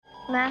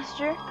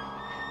Master,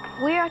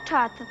 we are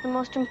taught that the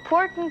most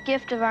important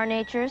gift of our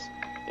natures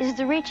is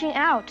the reaching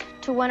out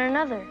to one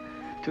another.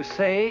 To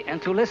say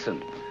and to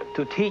listen,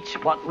 to teach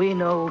what we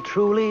know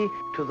truly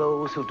to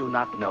those who do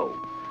not know,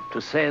 to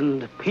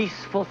send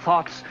peaceful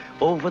thoughts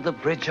over the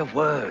bridge of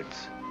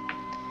words.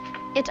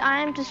 Yet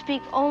I am to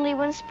speak only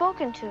when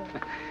spoken to.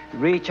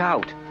 Reach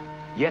out,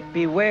 yet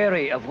be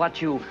wary of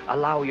what you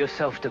allow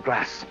yourself to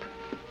grasp.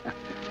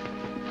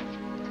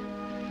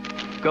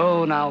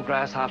 Go now,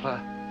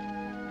 grasshopper.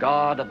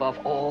 Guard above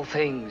all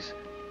things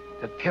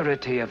the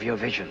purity of your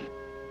vision.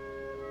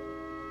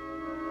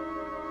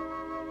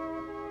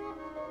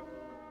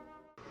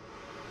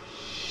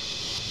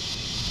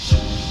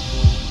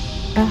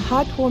 A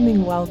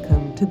heartwarming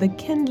welcome to the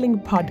Kindling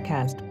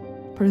Podcast,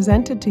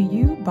 presented to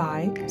you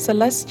by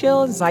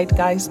Celestial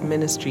Zeitgeist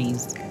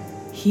Ministries.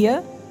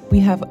 Here,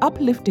 we have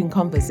uplifting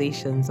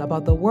conversations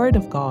about the Word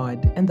of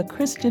God and the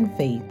Christian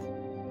faith.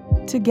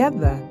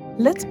 Together,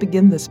 let's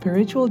begin the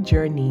spiritual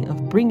journey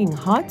of bringing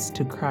hearts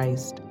to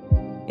Christ,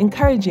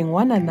 encouraging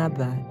one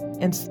another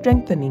and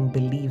strengthening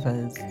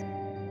believers.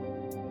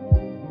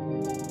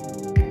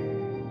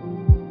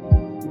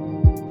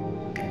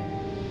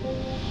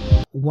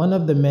 One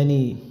of the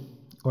many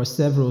or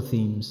several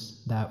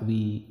themes that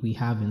we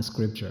have in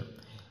Scripture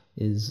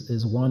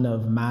is one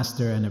of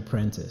master and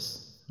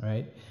apprentice,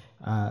 right?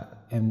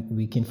 And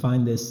we can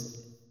find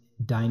this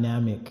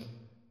dynamic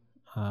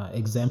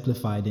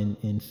exemplified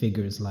in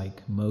figures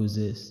like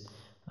Moses,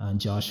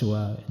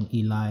 Joshua, and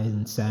Eli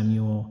and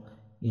Samuel,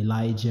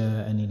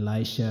 Elijah and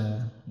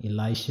Elisha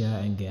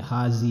and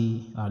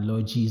Gehazi, our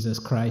Lord Jesus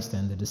Christ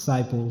and the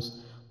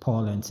disciples,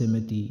 Paul and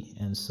Timothy,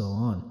 and so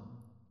on.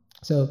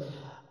 So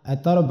I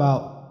thought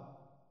about,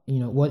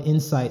 what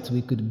insights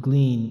we could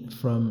glean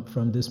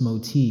from this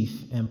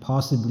motif and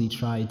possibly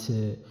try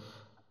to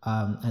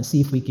and see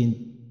if we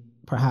can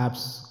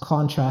perhaps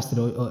contrast it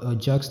or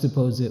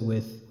juxtapose it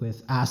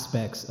with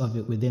aspects of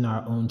it within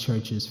our own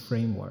church's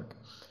framework.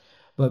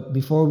 But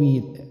before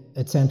we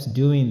attempt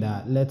doing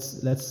that,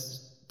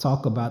 let's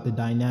talk about the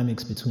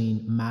dynamics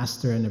between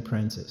master and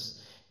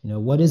apprentice.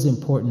 What is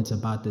important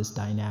about this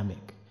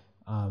dynamic?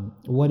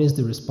 What is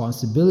the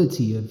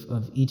responsibility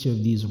of each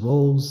of these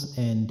roles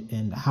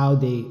and how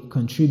they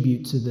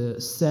contribute to the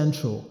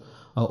central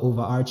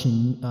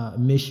overarching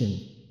mission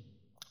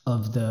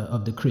of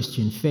the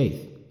Christian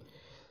faith?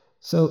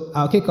 So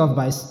I'll kick off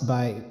by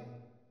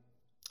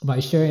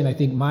sharing, I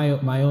think,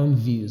 my own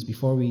views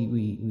before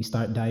we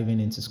start diving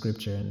into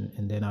Scripture,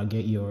 and then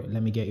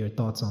let me get your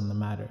thoughts on the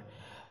matter.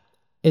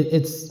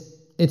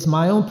 It's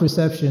my own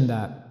perception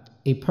that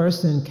a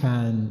person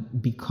can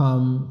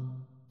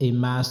become a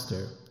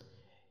master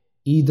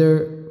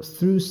either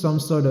through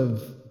some sort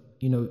of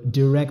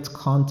direct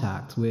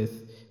contact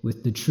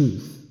with the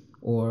truth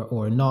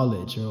or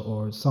knowledge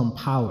or some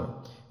power,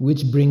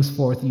 which brings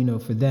forth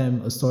for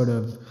them a sort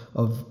of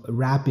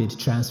rapid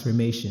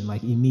transformation,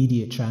 like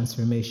immediate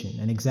transformation.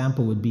 An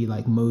example would be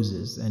like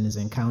Moses and his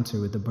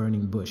encounter with the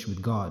burning bush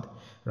with God,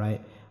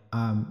 right?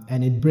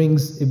 And it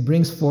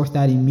brings forth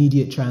that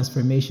immediate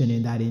transformation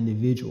in that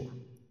individual.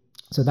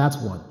 So that's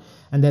one.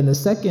 And then the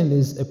second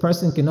is a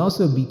person can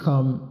also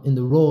become in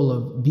the role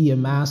of be a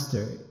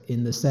master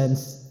in the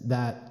sense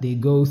that they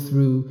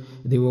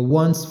were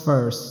once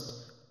first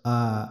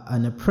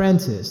an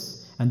apprentice,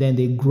 and then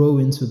they grow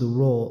into the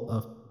role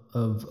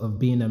of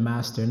being a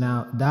master.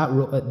 Now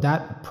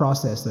that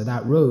process or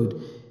that road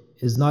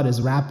is not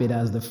as rapid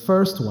as the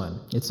first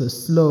one. It's a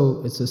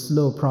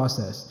slow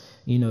process,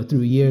 through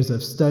years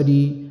of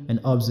study and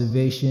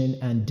observation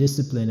and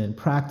discipline and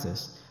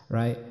practice,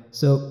 right?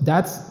 So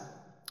that's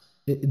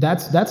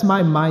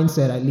my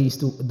mindset, at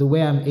least the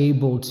way I'm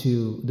able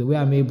to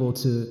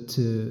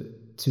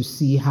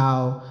see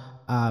how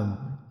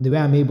the way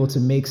I'm able to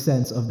make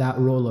sense of that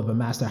role of a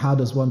master. How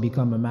does one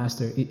become a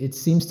master? It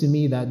seems to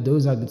me that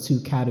those are the two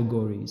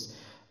categories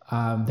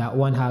that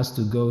one has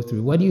to go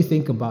through. What do you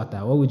think about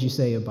that? What would you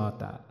say about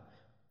that?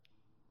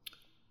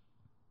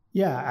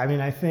 Yeah, I mean,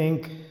 I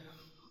think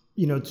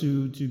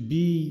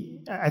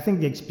I think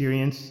the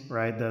experience,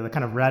 right, the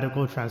kind of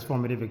radical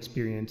transformative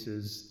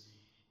experiences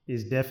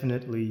is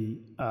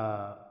definitely,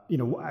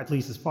 at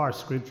least as far as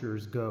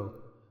scriptures go,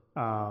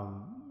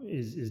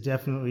 is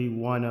definitely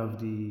one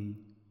of the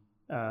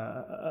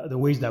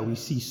ways that we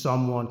see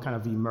someone kind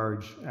of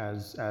emerge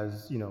as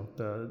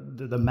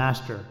the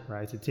master,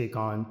 right, to take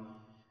on.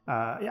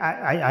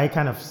 I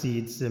kind of see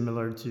it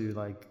similar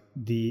to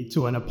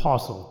to an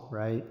apostle,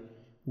 right,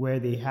 where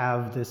they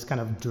have this kind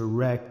of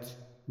direct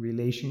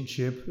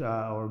relationship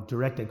or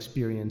direct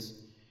experience,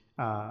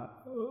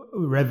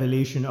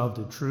 revelation of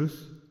the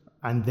truth.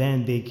 And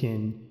then they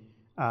can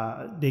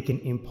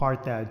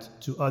impart that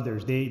to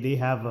others. They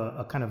have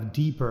a kind of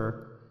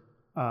deeper,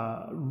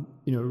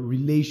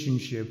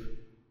 relationship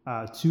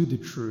to the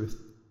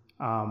truth,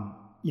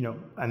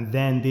 and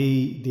then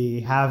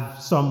they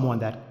have someone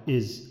that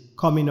is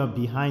coming up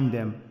behind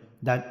them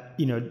that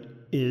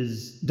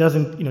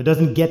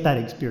doesn't get that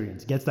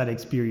experience, gets that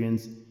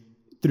experience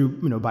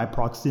through by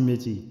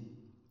proximity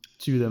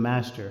to the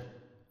master.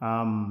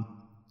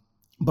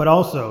 but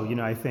also,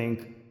 I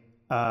think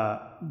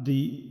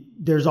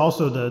there's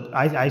also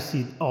I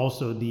see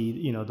also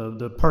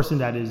the person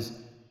that is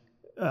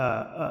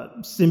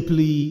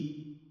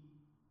simply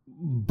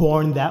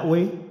born that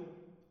way,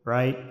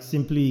 right?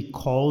 Simply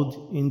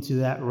called into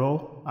that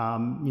role.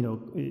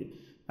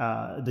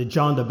 The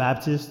John the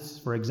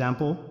Baptist, for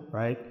example,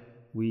 right?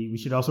 We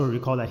should also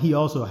recall that he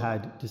also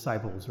had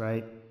disciples,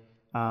 right?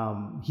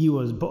 He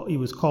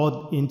was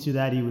called into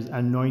that. He was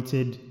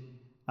anointed,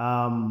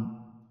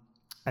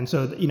 and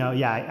so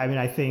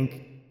I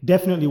think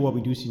definitely what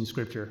we do see in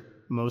Scripture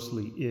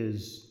mostly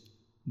is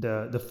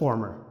the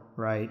former,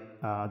 right?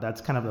 That's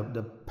kind of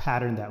the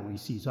pattern that we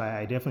see. So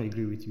I definitely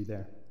agree with you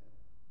there.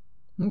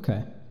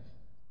 Okay.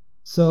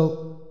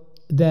 So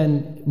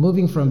then,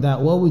 moving from that,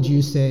 what would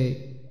you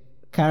say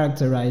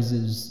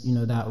characterizes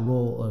that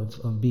role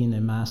of being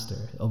a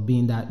master, of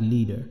being that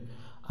leader?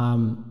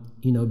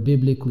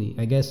 Biblically,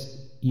 I guess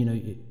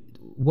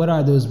what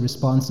are those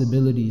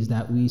responsibilities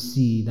that we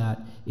see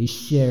that is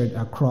shared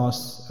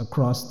across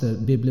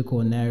the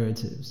biblical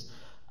narratives,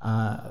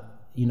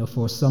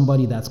 for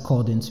somebody that's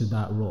called into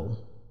that role?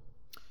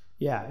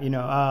 Yeah,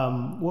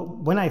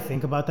 when I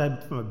think about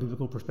that from a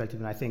biblical perspective,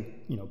 and I think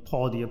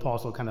Paul the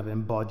Apostle kind of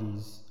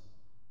embodies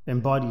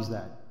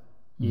that.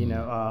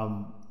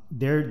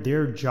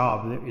 Their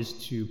job is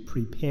to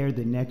prepare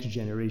the next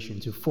generation,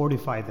 to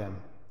fortify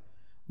them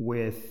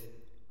with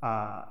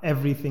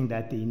everything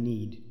that they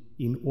need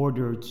in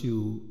order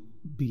to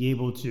be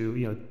able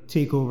to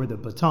take over the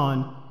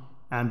baton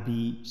and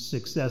be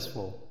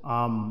successful.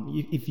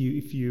 If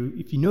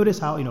you notice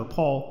how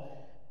Paul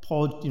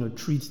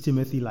treats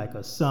Timothy like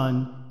a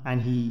son,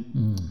 and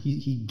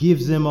he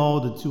gives him all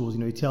the tools.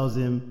 He tells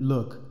him,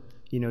 look,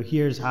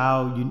 here's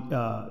how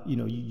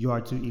you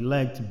are to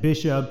elect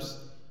bishops.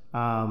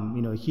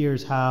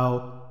 Here's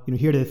how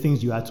here are the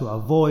things you have to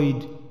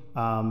avoid.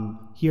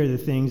 Here are the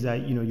things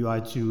that you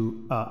are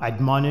to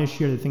admonish.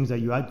 Here are the things that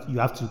you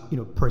have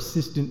to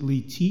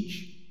persistently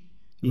teach.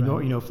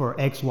 For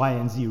X, Y,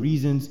 and Z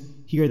reasons.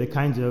 Here are the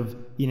kinds of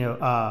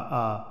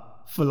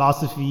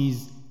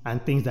philosophies and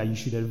things that you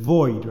should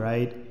avoid,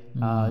 right?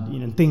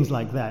 Things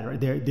like that, right?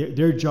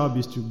 Their job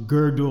is to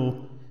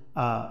girdle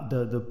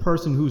the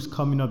person who's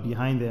coming up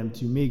behind them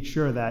to make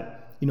sure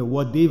that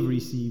what they've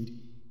received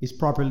is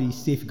properly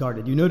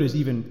safeguarded. You notice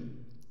even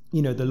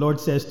the Lord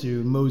says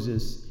to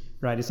Moses,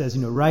 right? It says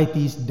write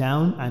these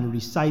down and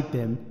recite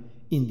them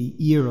in the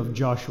ear of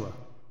Joshua,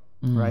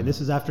 right? This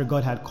is after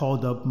God had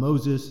called up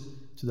Moses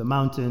to the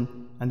mountain,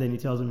 and then he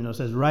tells him,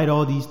 says write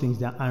all these things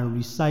down and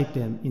recite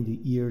them in the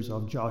ears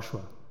of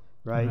Joshua.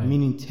 Right?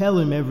 Meaning tell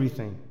him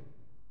everything,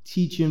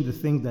 teach him the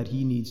things that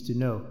he needs to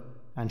know.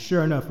 And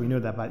sure enough, we know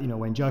that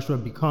when Joshua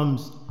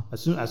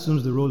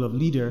assumes the role of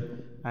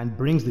leader and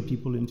brings the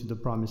people into the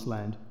promised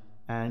land,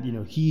 and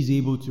he's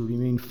able to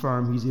remain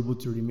firm, he's able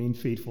to remain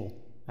faithful.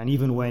 And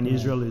even when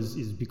Israel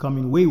is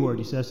becoming wayward,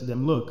 he says to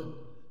them, look,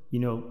 you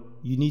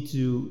need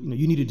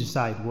to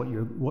decide what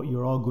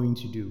you're all going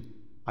to do.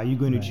 Are you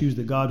going to choose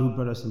the God who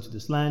brought us into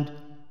this land,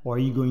 or are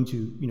you going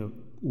to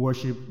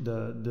worship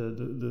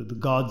the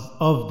gods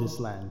of this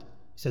land?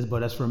 He says,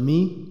 but as for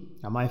me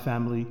and my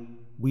family,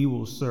 we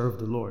will serve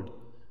the Lord.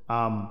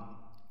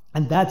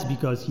 And that's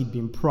because he'd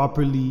been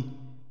properly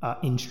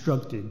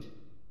instructed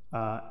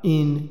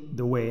in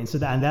the way. And so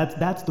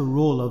that's the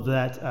role of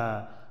that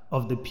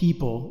of the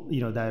people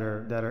that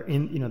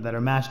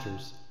are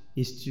masters,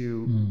 is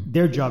to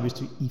their job is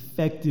to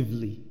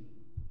effectively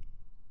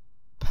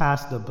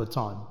pass the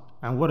baton.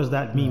 And what does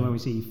that mean when we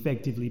say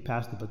effectively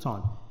pass the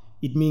baton?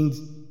 It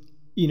means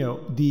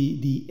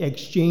the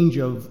exchange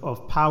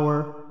of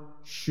power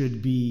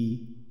should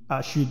be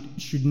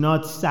should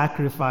not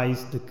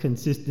sacrifice the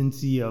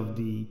consistency of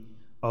the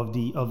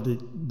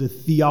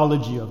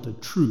theology of the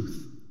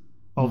truth,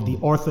 of the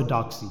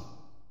orthodoxy.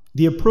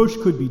 The approach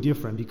could be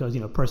different because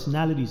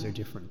personalities are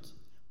different.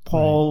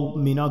 Paul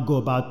may not go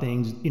about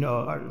things,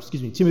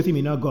 Timothy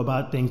may not go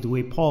about things the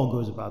way Paul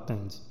goes about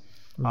things.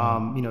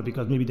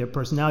 Because maybe their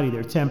personality,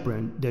 their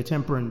temperament,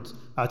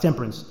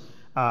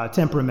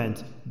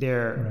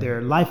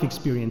 their life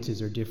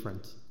experiences are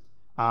different.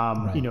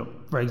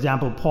 For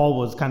example, Paul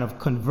was kind of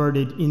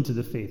converted into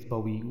the faith,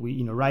 but we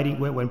writing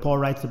when Paul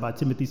writes about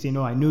Timothy, saying,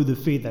 "No, I knew the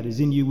faith that is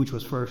in you, which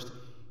was first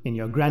in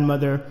your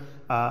grandmother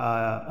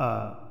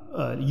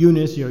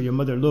Eunice, your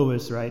mother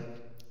Lois, right?"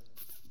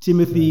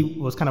 Timothy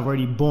was kind of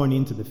already born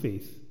into the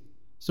faith,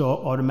 so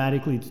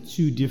automatically it's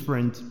two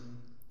different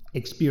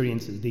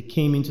experiences. They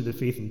came into the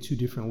faith in two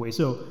different ways.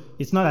 So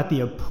it's not that the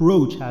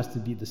approach has to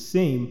be the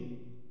same,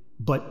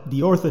 but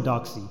the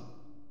orthodoxy,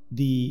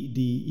 the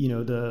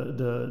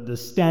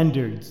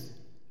standards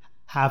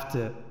have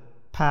to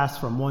pass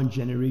from one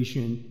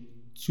generation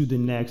to the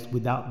next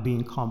without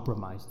being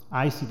compromised.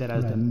 I see that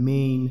as the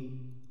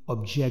main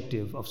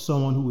objective of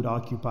someone who would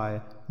occupy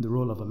the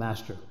role of a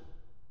master.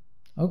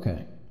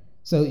 Okay.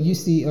 So you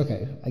see,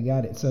 okay, I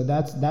got it. So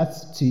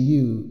that's to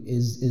you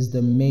is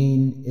the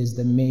main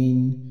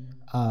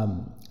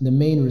the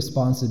main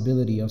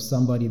responsibility of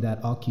somebody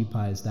that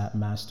occupies that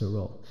master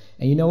role.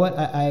 And you know what?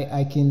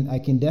 I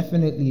can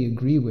definitely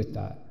agree with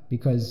that,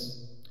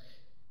 because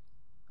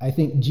I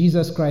think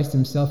Jesus Christ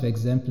himself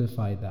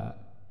exemplified that.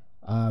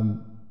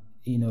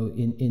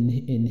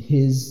 In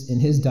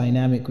his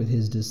dynamic with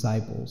his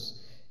disciples.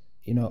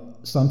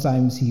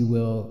 Sometimes he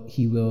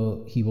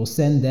will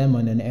send them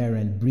on an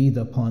errand, breathe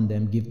upon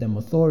them, give them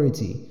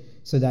authority,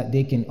 so that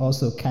they can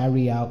also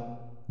carry out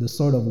the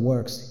sort of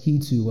works he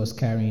too was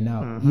carrying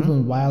out,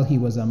 even while he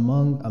was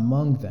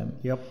among them.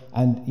 Yep.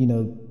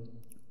 And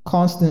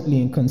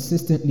constantly and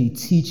consistently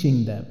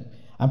teaching them.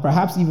 And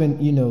perhaps even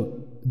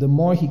the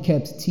more he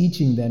kept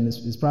teaching them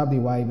is probably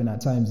why even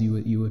at times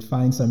you would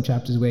find some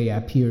chapters where he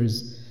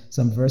appears,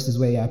 some verses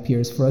where he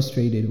appears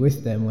frustrated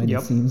with them when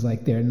it seems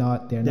like they're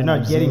not getting it.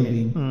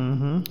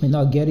 They're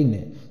not getting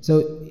it.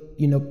 So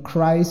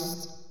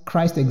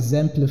Christ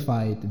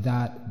exemplified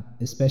that,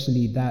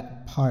 especially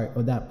that part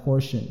or that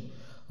portion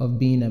of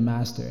being a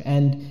master.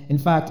 And in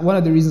fact, one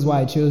of the reasons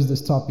why I chose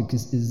this topic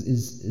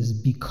is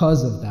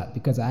because of that,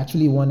 because I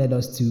actually wanted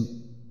us to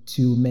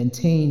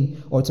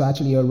maintain, or to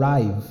actually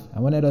arrive. I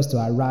wanted us to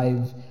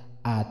arrive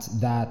at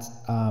that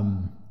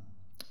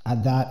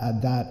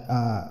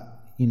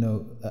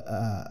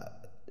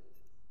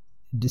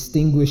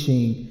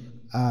distinguishing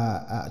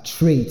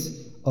trait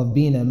of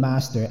being a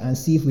master, and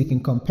see if we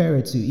can compare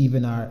it to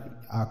even our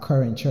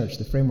current church,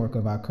 the framework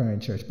of our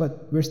current church.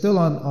 But we're still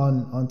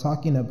on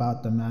talking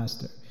about the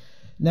master.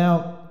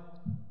 Now,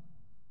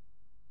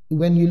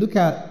 when you look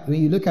at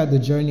the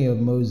journey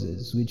of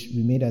Moses, which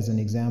we made as an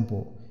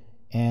example,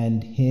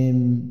 and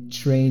him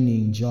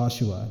training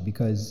Joshua,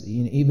 because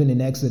even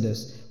in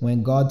Exodus,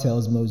 when God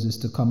tells Moses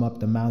to come up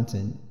the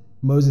mountain,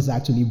 Moses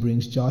actually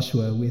brings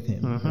Joshua with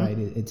him, right?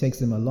 It takes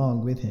him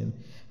along with him,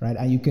 right?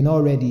 And you can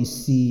already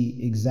see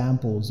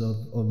examples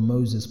of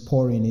Moses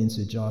pouring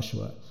into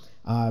Joshua.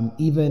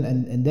 There's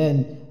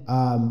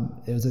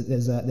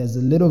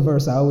a little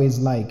verse I always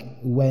like,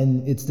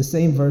 when it's the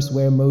same verse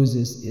where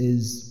Moses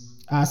is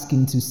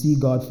asking to see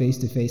God face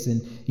to face,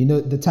 and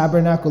the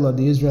tabernacle of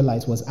the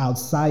Israelites was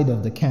outside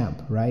of the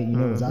camp, right? It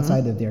was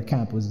outside of their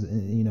camp, was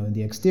in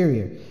the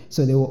exterior,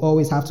 so they will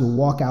always have to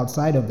walk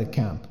outside of the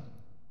camp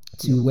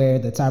to where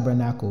the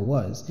tabernacle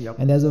was.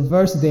 And there's a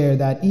verse there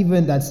that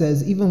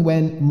says even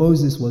when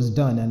Moses was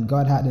done and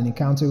God had an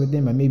encounter with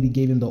him and maybe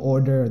gave him the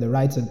order or the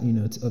rights of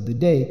of the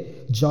day,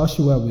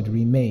 Joshua would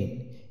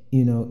remain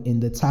in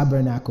the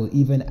tabernacle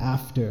even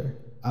after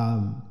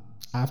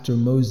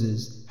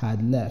Moses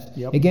had left.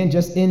 Again,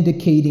 just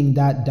indicating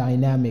that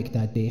dynamic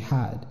that they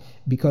had,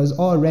 because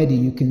already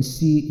you can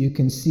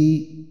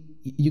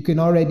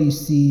already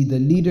see the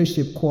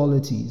leadership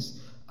qualities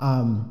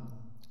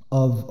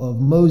of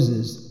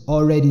Moses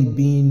already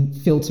being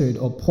filtered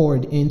or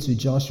poured into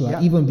Joshua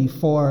even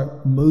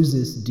before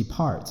Moses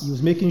departs. He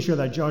was making sure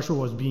that Joshua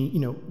was being,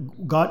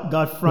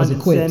 got front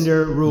and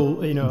center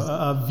role,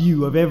 a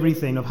view of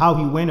everything, of how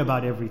he went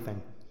about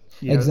everything.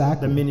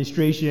 Exactly. The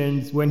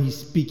ministrations, when he's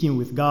speaking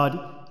with God,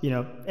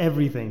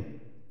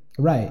 everything.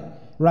 Right.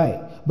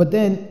 But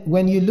then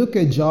when you look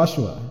at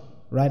Joshua,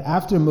 right,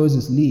 after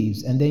Moses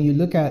leaves, and then you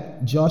look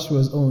at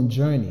Joshua's own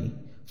journey,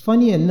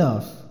 funny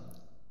enough,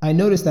 I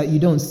noticed that you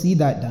don't see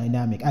that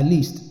dynamic. At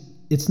least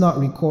it's not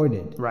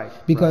recorded. Right.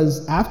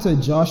 Because after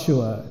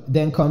Joshua,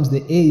 then comes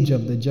the age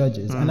of the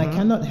judges. And I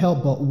cannot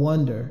help but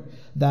wonder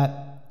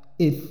that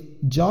if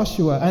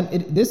Joshua, and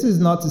this is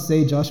not to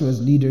say Joshua's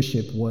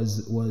leadership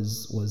was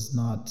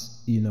not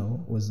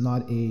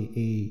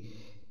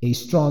a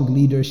strong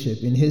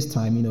leadership in his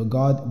time.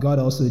 God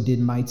also did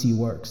mighty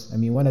works. I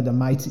mean, one of the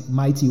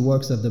mighty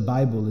works of the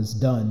Bible is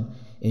done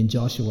in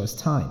Joshua's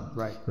time.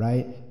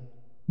 Right.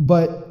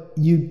 But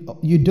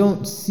you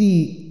don't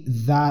see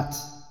that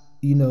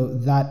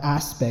that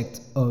aspect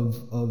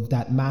of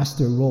that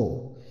master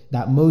role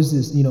that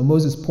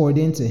Moses poured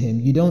into him.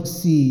 You don't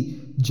see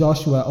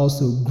Joshua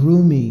also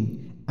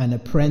grooming an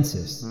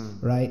apprentice,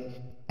 right?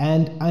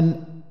 And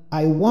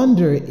I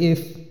wonder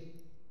if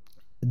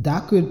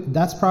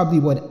that's probably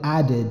what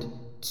added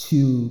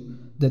to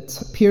the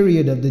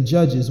period of the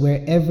judges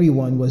where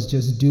everyone was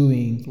just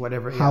doing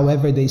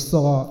however they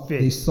saw fit.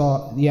 They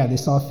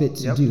saw fit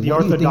to do. The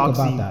what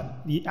orthodoxy, do you think about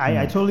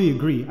that? I totally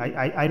agree.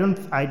 I don't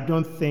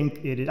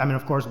think it is. I mean,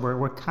 of course,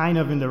 we're kind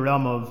of in the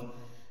realm of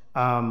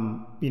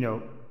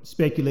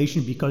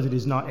speculation because it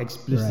is not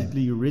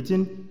explicitly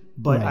written.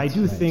 But I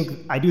do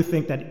think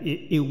that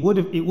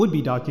it would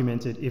be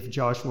documented if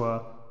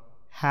Joshua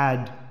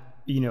had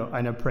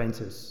an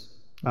apprentice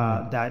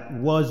that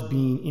was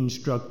being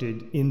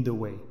instructed in the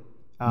way.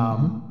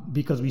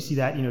 Because we see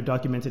that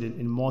documented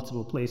in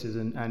multiple places,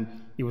 and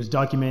it was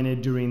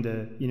documented during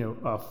the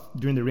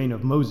during the reign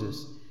of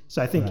Moses.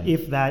 So I think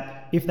if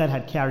that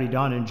had carried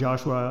on and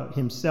Joshua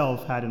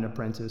himself had an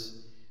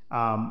apprentice,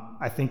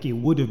 I think it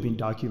would have been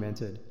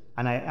documented.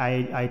 And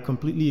I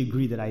completely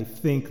agree that I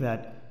think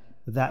that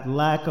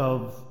lack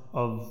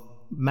of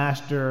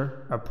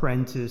master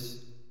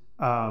apprentice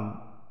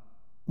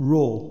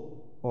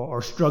role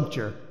or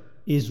structure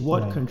is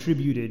what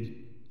contributed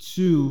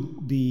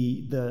to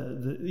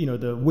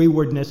the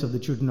waywardness of the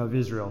children of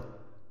Israel,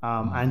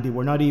 and they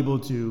were not able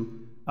to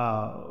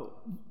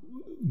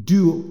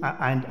do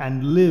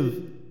and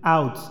live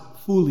out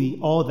fully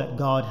all that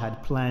God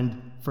had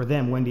planned for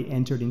them when they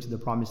entered into the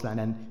promised land.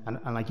 And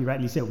like you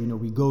rightly said,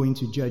 we go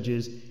into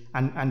Judges,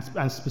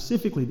 and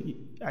specifically,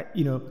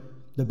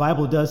 the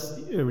Bible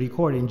does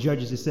record in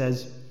Judges. It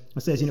says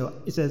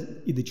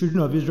the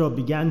children of Israel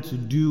began to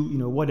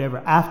do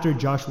whatever after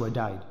Joshua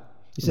died.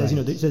 It says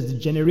it says the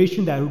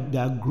generation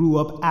that grew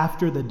up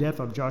after the death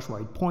of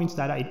Joshua. It points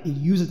that out. It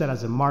uses that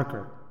as a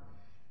marker,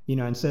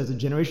 and says the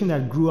generation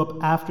that grew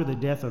up after the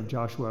death of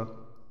Joshua,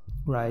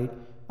 right?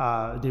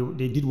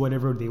 They did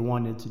whatever they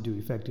wanted to do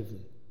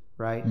effectively,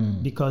 right?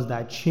 Because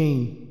that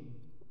chain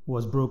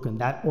was broken,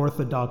 that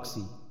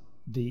orthodoxy,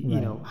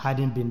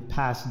 hadn't been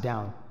passed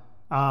down.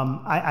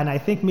 I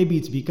think maybe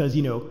it's because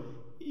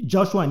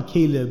Joshua and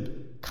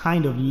Caleb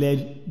kind of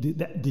led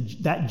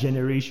that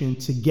generation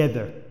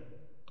together.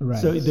 Right.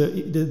 So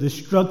the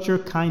structure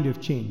kind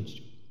of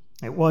changed.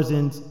 It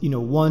wasn't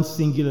one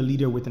singular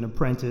leader with an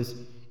apprentice.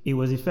 It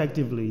was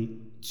effectively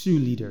two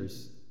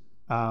leaders.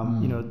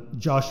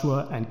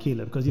 Joshua and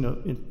Caleb, because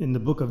in the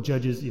book of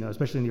Judges,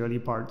 especially in the early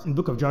parts, in the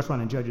book of Joshua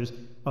and Judges,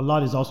 a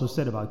lot is also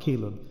said about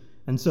Caleb,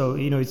 and so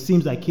it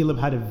seems like Caleb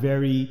had a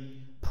very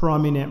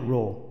prominent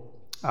role,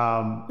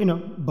 but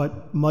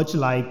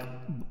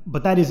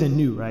that isn't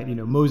new, right?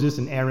 Moses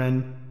and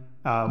Aaron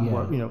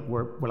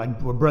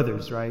were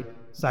brothers, right,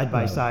 side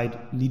by side,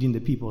 leading the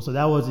people. So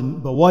that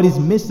wasn't. But what is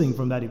missing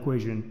from that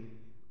equation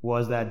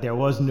was that there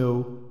was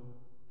no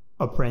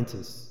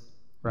apprentice.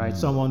 Right,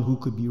 someone who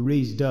could be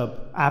raised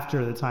up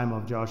after the time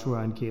of Joshua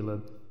and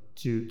Caleb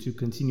to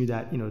continue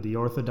that, the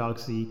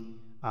orthodoxy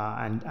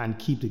and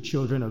keep the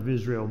children of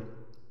Israel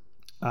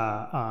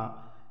on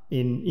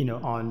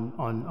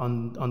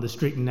the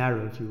straight and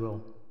narrow, if you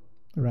will.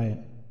 Right.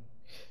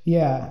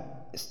 Yeah.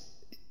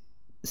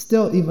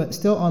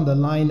 Still on the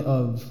line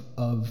of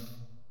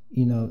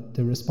the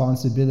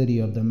responsibility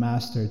of the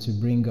master to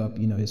bring up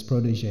his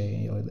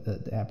protege or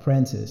the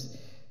apprentice.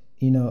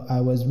 I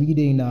was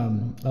reading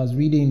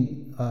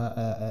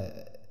a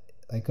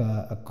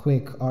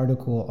quick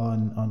article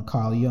on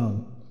Carl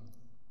Jung,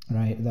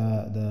 right?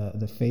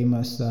 The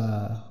famous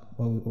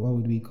what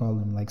would we call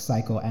him, like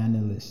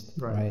psychoanalyst,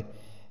 right?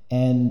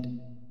 And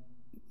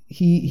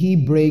he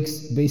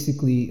breaks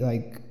basically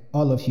like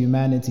all of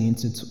humanity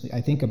into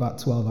I think about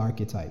 12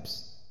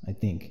 archetypes. I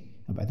think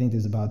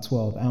there's about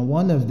 12, and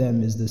one of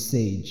them is the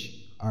sage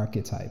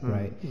archetype,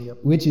 right? Yep.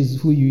 Which is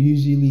who you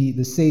usually,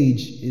 the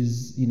sage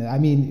is, you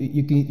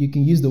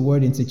can use the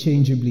word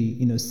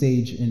interchangeably,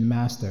 sage and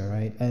master,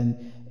 right?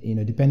 And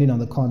depending on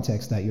the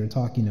context that you're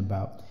talking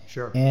about.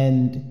 Sure.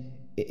 And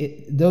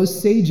those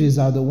sages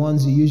are the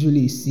ones you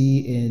usually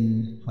see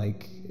in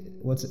like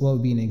what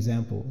would be an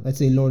example? Let's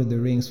say Lord of the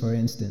Rings, for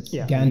instance.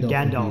 Yeah,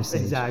 Gandalf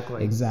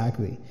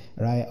exactly,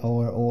 right?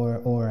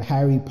 Or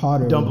Harry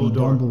Potter,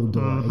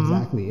 Dumbledore,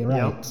 exactly,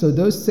 right? Yep. So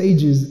those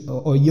sages,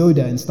 or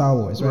Yoda in Star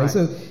Wars, right?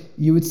 So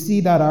you would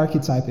see that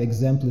archetype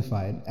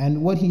exemplified.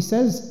 And what he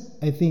says,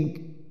 I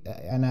think,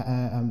 and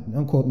I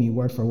don't quote me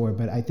word for word,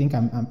 but I think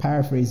I'm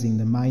paraphrasing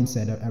the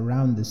mindset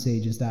around the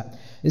sage, is that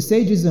the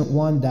sage is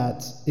one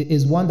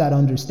that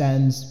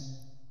understands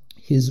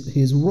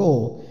his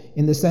role,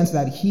 in the sense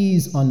that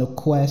he's on a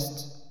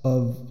quest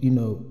of,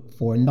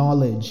 for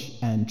knowledge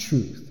and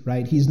truth,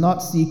 right? He's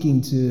not seeking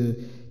to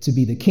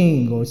be the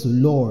king or to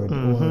lord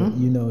or,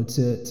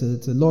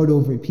 to lord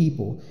over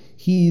people.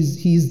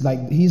 He's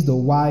the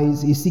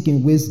wise, he's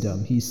seeking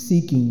wisdom, he's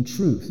seeking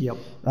truth,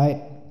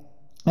 right?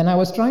 And I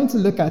was trying to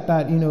look at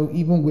that,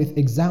 even with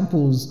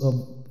examples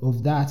of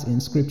that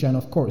in scripture. And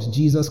of course,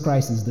 Jesus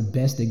Christ is the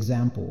best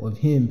example of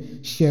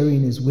him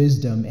sharing his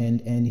wisdom,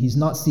 and he's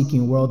not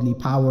seeking worldly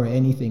power or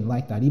anything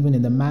like that, even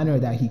in the manner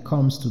that he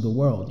comes to the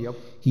world. Yep.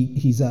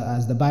 He's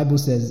as the Bible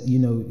says,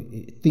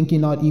 being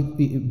not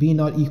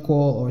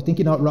equal, or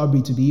thinking not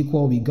robbery to be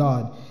equal with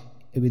God,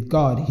 he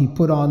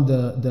put on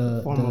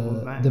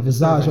the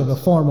visage of the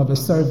form of a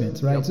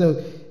servant, right? Yep.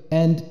 So,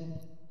 and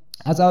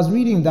as I was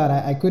reading that,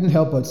 I couldn't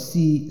help but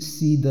see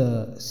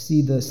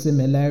the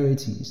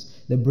similarities,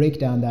 the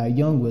breakdown that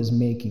Jung was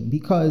making,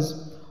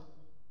 because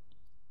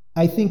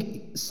I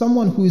think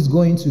someone who is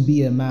going to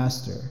be a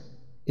master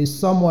is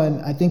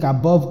someone, I think,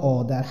 above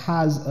all, that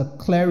has a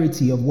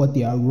clarity of what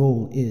their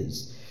role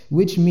is,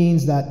 which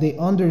means that they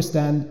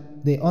understand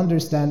their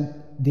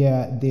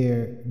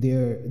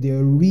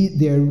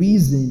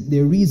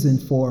reason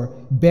for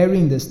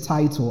bearing this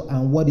title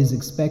and what is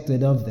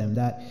expected of them.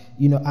 That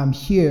I'm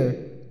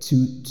here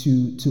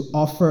to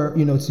offer,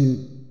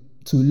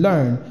 to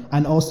learn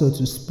and also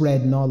to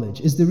spread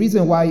knowledge. It's the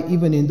reason why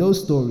even in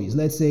those stories,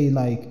 let's say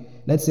like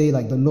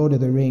the Lord of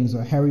the Rings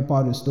or Harry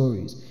Potter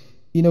stories,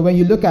 when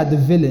you look at the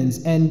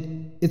villains,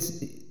 and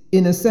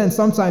in a sense,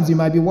 sometimes you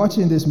might be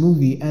watching this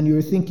movie and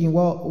you're thinking,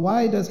 well,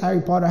 why does Harry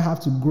Potter have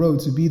to grow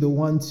to be the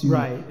one to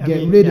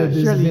get rid of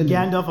this surely villain?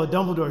 Gandalf or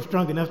Dumbledore are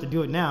strong enough to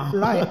do it now.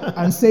 Right,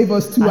 and save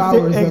us 2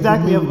 hours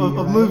exactly of the movie.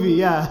 Of movie,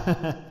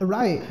 yeah.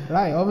 Right.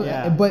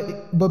 Yeah.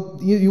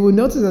 But you will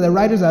notice that the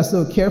writers are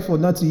so careful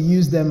not to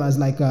use them as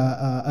like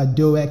a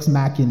Deus ex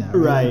machina,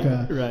 right?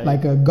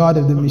 Like a god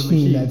of the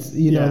machine. That's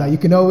like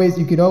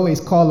you could always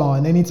call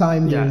on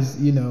anytime there's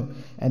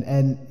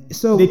and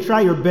so they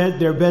try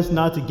their best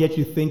not to get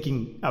you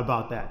thinking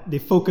about that. They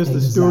focus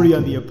the story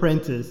on the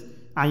apprentice,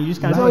 and you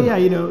just kind of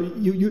say,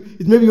 you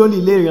it's maybe only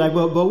later. You're like,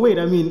 but wait,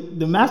 I mean,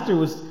 the master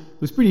was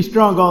pretty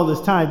strong all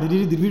this time.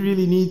 Did we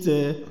really need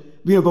to,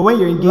 But when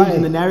you're engaged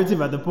in the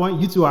narrative at the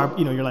point, you two are,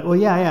 you're like, well,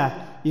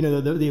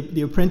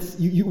 the apprentice.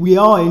 We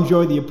all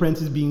enjoy the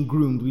apprentice being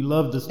groomed. We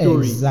love the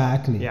story.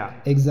 Exactly. Yeah.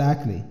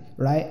 Exactly.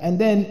 Right. And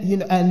then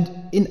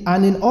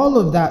in all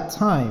of that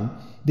time,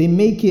 they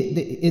make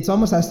it's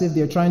almost as if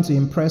they're trying to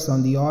impress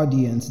on the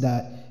audience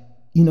that,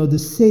 the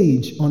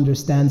sage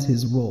understands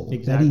his role.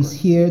 Exactly. That he's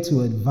here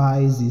to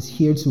advise, he's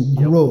here to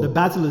grow. The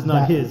battle is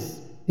not his.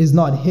 Is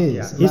not his.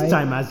 Yeah. His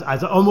time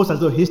as almost as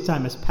though his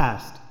time has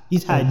passed.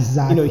 He's had,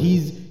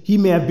 he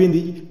may have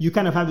been you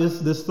kind of have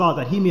this thought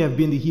that he may have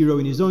been the hero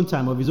in his own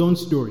time of his own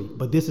story,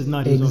 but this is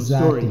not his own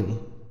story.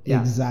 Yeah.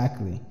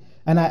 Exactly.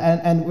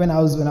 And when I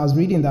was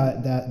reading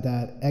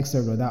that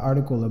excerpt or that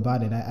article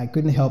about it, I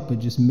couldn't help but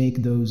just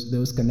make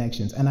those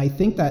connections. And I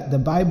think that the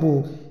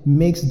Bible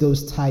makes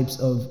those types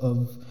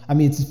of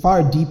it's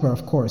far deeper,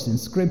 of course, in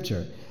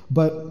Scripture.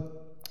 But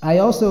I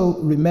also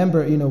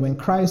remember, when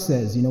Christ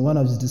says, one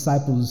of his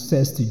disciples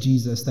says to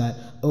Jesus that,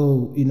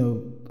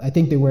 I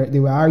think they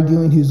were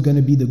arguing who's going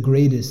to be the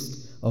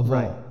greatest of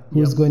all,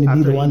 who's going to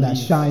be the one that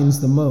shines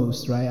the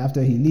most, right,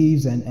 after he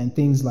leaves and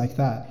things like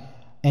that.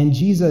 And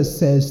Jesus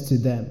says to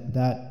them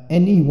that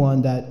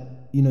anyone that,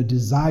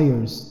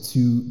 desires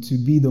to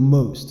be the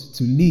most,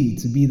 to lead,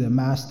 to be the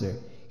master,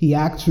 he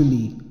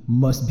actually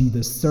must be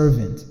the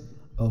servant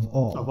of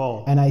all. Of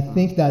all. And I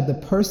think that the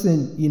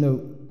person,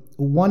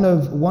 one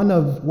of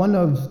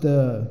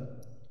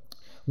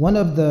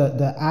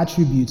the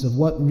attributes of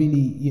what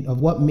really,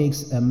 of what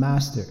makes a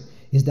master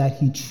is that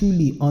he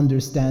truly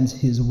understands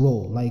his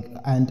role.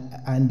 And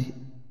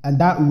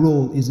that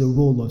role is a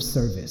role of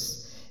service.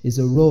 Is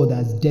a role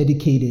that's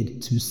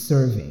dedicated to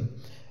serving.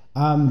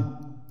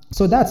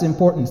 So that's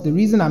important. The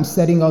reason I'm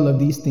setting all of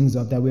these things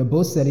up, that we're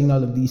both setting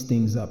all of these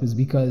things up, is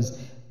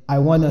because I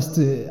want us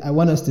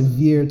to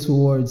veer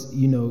towards,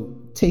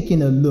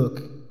 taking a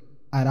look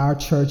at our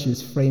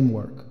church's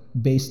framework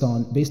based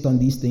on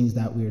these things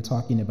that we're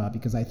talking about,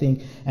 because I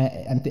think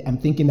I'm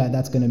thinking that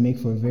that's going to make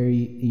for a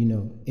very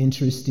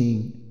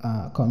interesting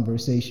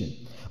conversation.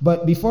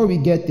 But before we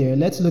get there,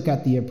 let's look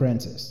at The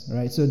Apprentice,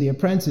 right? So The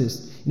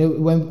Apprentice,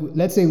 when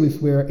let's say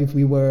if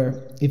we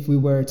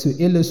were to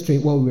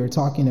illustrate what we were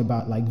talking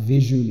about, like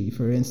visually,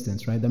 for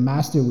instance, right? The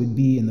master would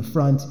be in the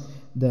front,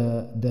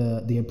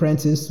 the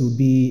apprentice would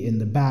be in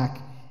the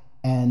back,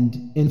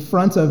 and in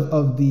front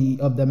of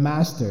the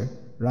master,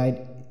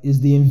 right, is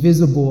the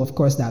invisible, of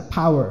course, that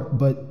power,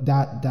 but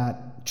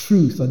that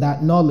truth or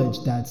that knowledge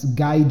that's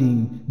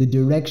guiding the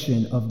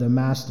direction of the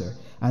master,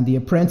 and the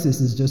apprentice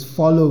is just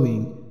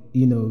following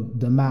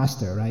the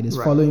master, right? Is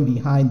following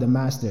behind the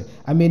master.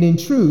 In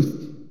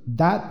truth,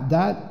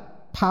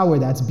 that power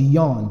that's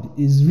beyond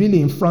is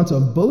really in front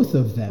of both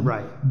of them.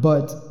 Right.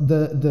 But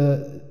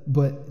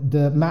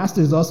the master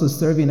is also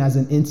serving as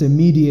an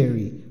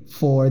intermediary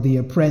for the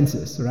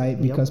apprentice,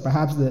 right? Because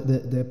perhaps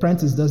the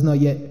apprentice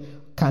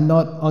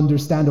cannot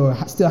understand, or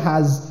still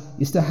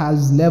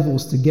has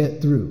levels to get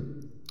through,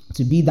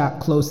 to be that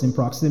close in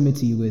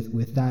proximity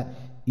with that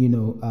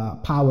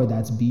power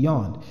that's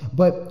beyond.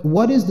 But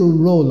what is the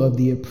role of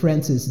the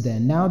apprentice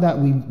then? Now that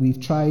we've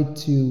tried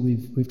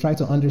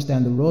to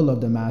understand the role of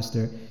the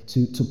master,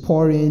 to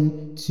pour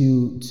in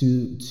to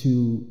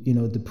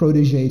the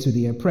protege, to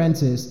the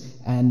apprentice,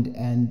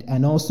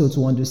 and also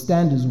to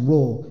understand his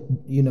role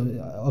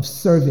of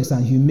service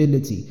and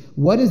humility.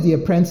 What is the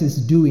apprentice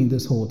doing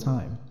this whole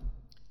time?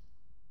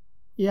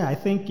 Yeah, I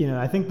think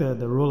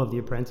the role of the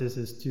apprentice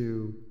is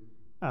to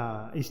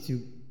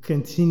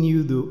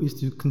continue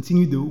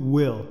the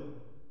will,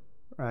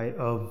 right,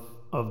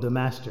 of the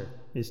master,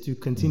 is to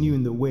continue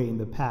in the way, in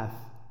the path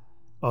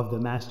of the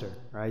master,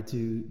 right?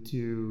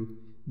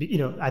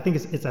 I think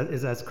it's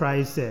as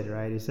Christ said,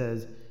 right? It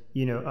says,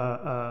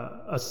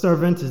 a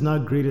servant is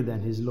not greater than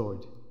his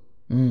Lord,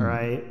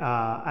 right?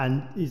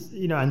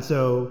 And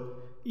so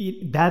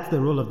that's the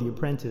role of the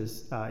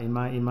apprentice, in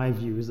my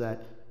view, is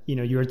that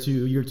you're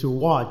to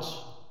watch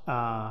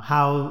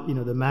how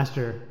the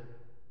master.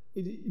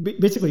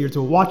 Basically, you're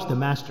to watch the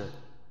master,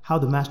 how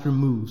the master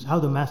moves, how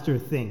the master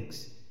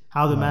thinks,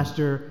 how the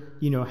master,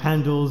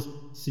 handles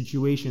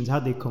situations, how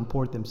they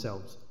comport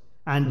themselves.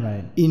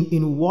 And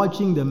in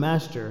watching the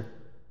master,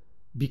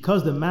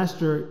 because the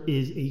master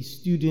is a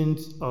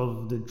student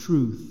of the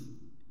truth,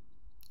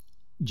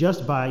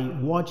 just by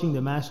watching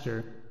the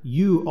master,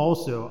 you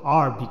also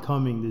are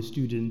becoming the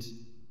student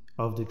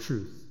of the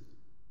truth,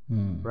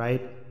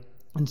 right?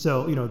 And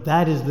so,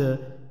 that is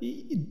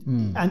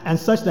and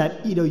such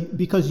that,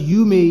 because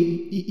you may,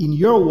 in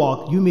your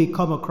walk, you may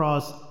come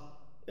across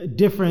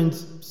different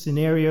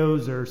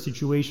scenarios or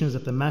situations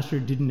that the master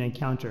didn't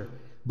encounter,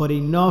 but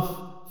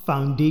enough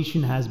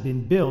foundation has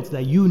been built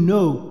that you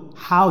know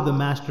how the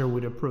master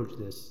would approach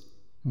this,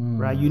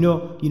 right? You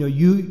know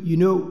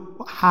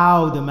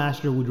how the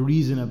master would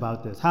reason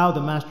about this, how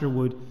the master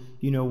would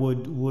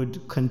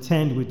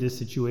contend with this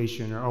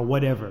situation or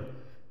whatever,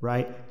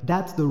 right?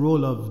 That's the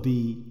role of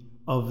the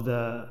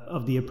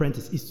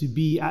apprentice, is to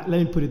be, let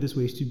me put it this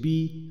way, is to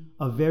be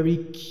a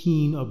very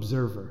keen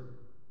observer,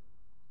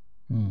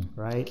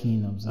 right?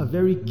 Keen observer. A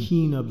very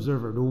keen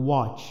observer, to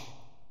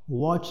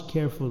watch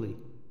carefully.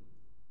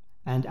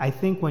 And I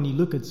think when you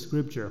look at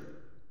scripture,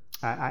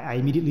 I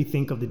immediately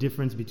think of the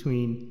difference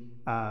between,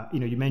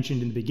 you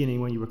mentioned in the beginning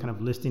when you were kind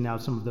of listing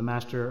out some of the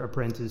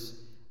master-apprentice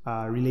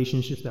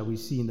relationships that we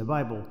see in the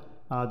Bible.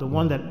 The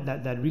one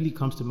that really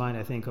comes to mind,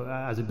 I think,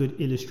 as a good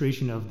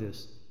illustration of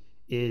this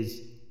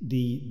is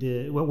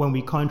when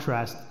we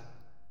contrast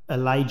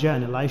Elijah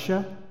and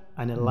Elisha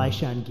and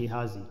Elisha and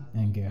Gehazi.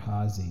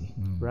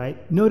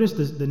 Right? Notice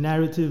the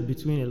narrative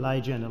between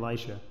Elijah and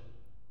Elisha.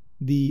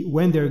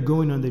 When they're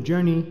going on the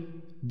journey,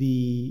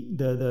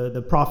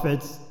 the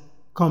prophets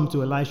come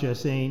to Elisha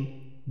saying,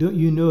 "Don't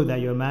you know that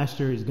your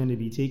master is going to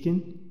be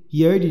taken?"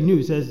 He already knew.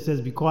 It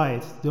says, "Be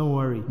quiet, don't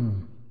worry."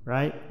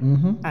 Right?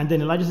 And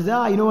then Elijah says,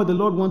 "You know what? The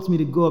Lord wants me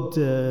to go up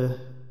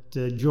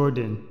to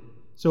Jordan.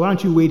 So why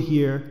don't you wait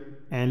here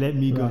and let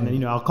me go? And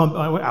then,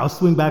 I'll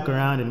swing back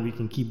around and we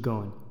can keep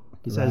going."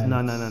 He says,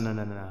 No.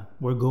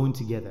 We're going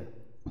together.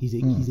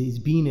 He's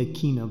being a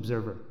keen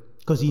observer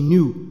because he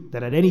knew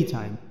that at any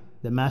time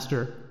the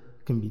master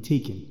can be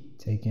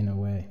taken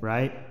away.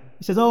 Right?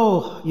 He says,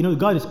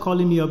 God is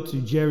calling me up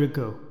to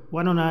Jericho.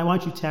 Why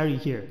don't you tarry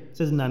here? He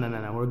says,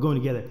 No. We're going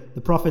together.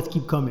 The prophets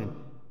keep coming,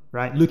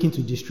 right? Looking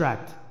to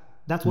distract.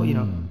 That's what,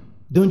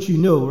 don't you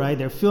know, right?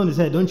 They're filling his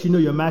head. Don't you know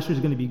your master is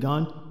going to be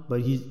gone?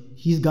 But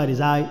he's got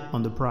his eye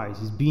on the prize.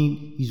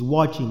 He's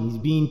watching. He's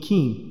being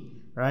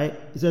keen, right?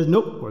 He says,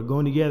 "Nope, we're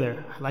going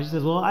together." Elijah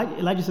says,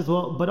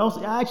 but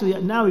also, actually,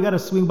 now we got to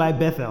swing by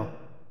Bethel.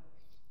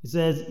 He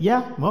says,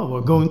 "Yeah, well,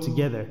 we're going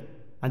together."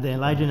 And then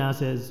Elijah now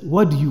says,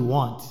 "What do you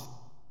want?"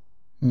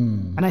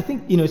 And I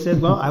think, it says,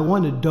 "Well, I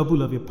want a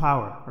double of your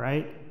power,"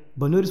 right?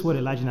 But notice what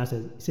Elijah now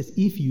says. He says,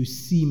 "If you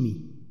see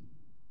me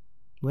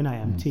when I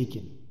am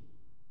taken."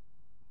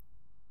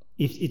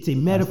 If it's a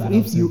metaphor,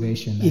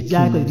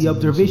 the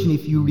observation,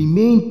 if you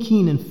remain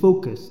keen and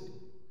focused,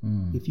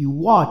 if you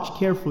watch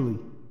carefully,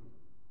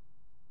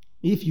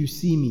 if you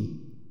see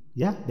me,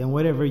 then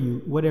whatever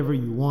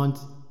you want,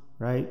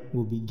 right,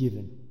 will be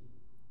given.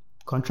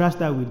 Contrast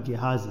that with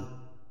Gehazi,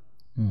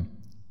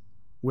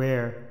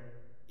 where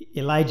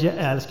Elisha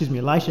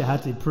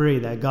had to pray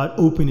that God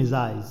open his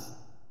eyes,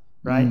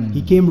 right?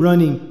 He came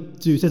running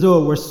says,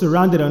 "We're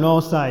surrounded on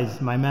all sides,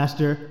 my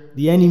master.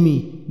 The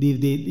enemy,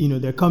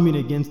 they're coming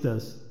against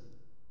us."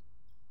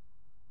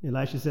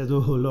 Elisha says, "Oh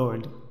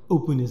Lord,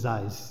 open his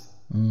eyes."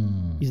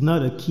 He's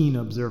not a keen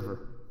observer.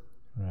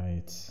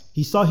 Right.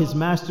 He saw his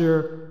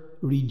master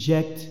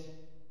reject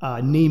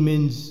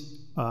Naaman's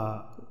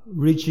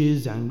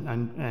riches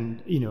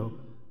and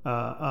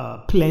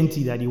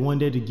plenty that he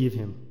wanted to give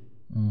him.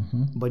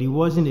 But he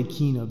wasn't a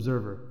keen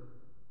observer.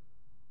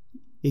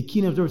 A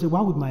keen observer said,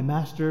 "Why would my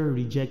master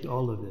reject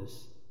all of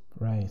this?"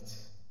 Right.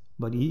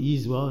 But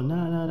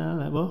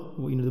no. Well,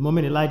 the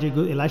moment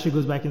Elisha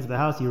goes back into the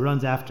house, he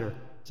runs after.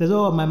 Says,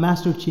 "My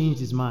master changed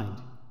his mind.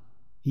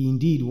 He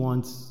indeed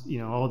wants,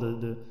 all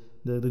the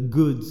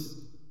goods,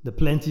 the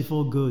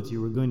plentiful goods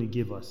you were going to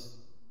give us."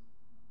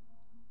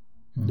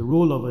 The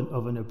role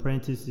of an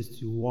apprentice is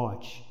to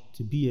watch,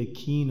 to be a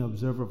keen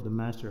observer of the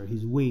master,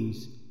 his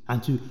ways,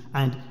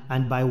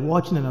 and by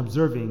watching and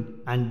observing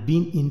and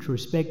being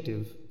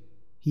introspective,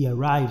 he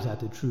arrives at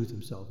the truth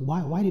himself.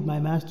 Why did my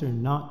master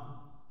not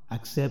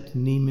accept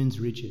Naaman's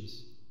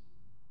riches?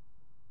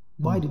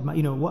 Why did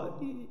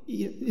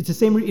it's the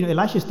same,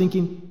 Elisha's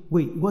thinking,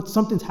 wait,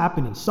 something's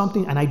happening,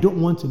 and I don't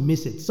want to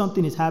miss it.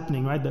 Something is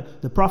happening, right?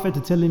 The prophets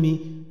are telling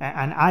me,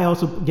 and I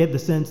also get the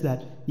sense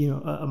that,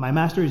 my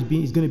master is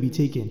going to be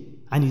taken,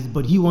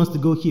 but he wants to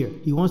go here.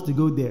 He wants to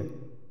go there.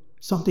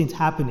 Something's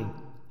happening.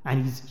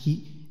 And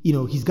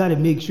he's got to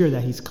make sure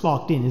that he's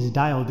clocked in, he's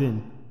dialed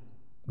in.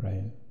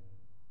 Right.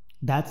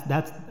 That's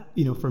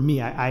for me,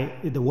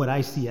 what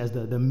I see as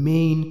the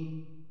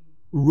main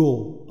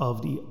role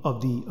of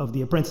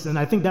the apprentice. And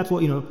I think that's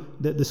what,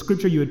 the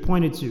scripture you had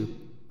pointed to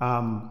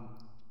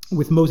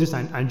with Moses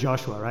and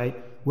Joshua, right?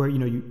 Where,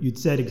 you'd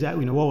said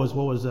exactly,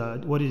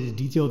 what is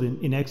detailed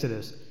in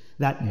Exodus,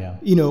 that,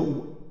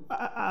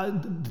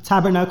 the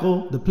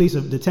tabernacle,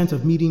 the tent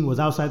of meeting was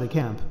outside the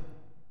camp.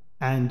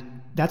 And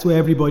that's where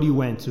everybody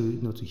went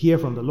to hear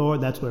from the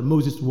Lord. That's where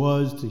Moses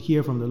was to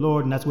hear from the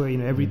Lord. And that's where,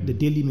 the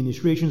daily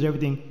ministrations,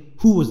 everything,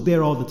 who was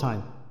there all the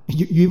time.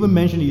 You even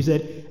mentioned, you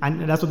said,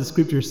 and that's what the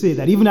scriptures say,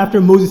 that even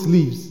after Moses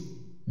leaves,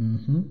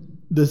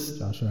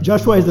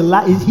 Joshua is the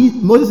last.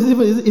 Moses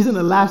isn't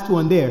the last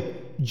one there.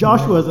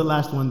 Joshua is the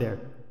last one there.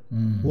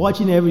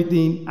 watching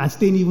everything and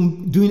staying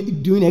even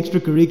doing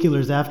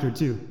extracurriculars after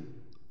too.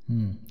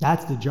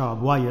 That's the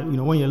job while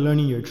when you're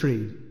learning your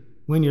trade,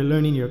 when you're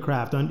learning your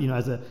craft,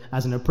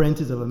 as an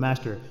apprentice of a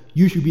master.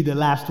 You should be the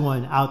last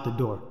one out the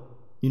door,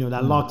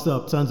 that locks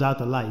up, turns out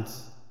the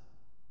lights,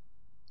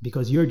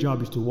 because your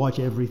job is to watch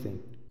everything.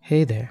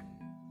 Hey there.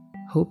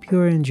 Hope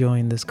you're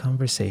enjoying this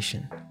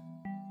conversation.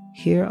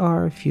 Here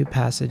are a few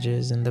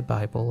passages in the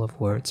Bible of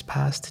words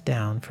passed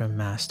down from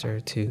master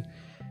to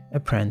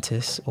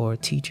apprentice or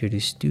teacher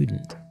to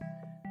student.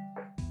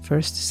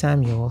 1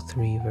 Samuel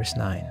 3 verse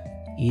 9.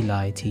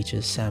 Eli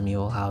teaches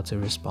Samuel how to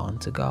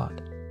respond to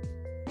God.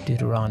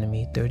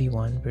 Deuteronomy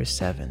 31 verse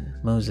 7.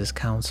 Moses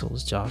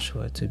counsels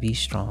Joshua to be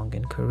strong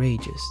and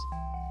courageous.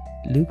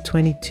 Luke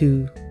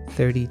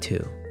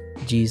 22:32.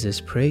 Jesus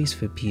prays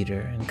for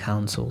Peter and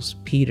counsels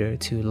Peter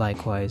to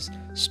likewise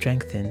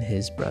strengthen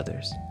his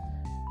brothers.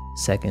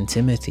 2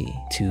 Timothy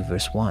 2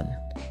 verse 1.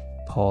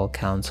 Paul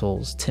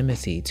counsels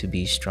Timothy to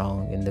be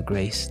strong in the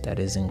grace that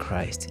is in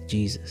Christ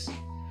Jesus.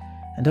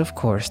 And of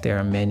course, there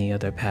are many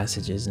other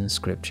passages in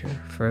Scripture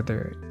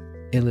further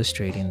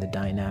illustrating the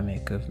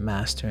dynamic of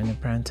master and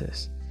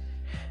apprentice.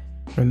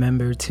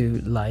 Remember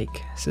to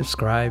like,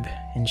 subscribe,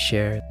 and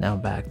share. Now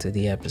back to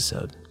the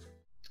episode.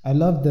 I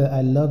love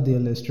the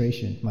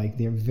illustration. Like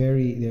they're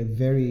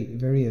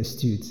very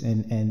astute,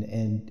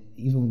 and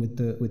even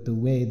with the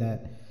way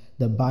that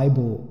the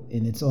Bible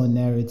in its own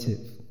narrative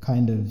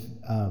kind of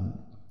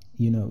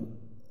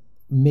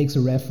makes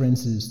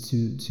references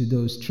to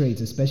those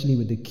traits, especially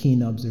with the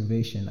keen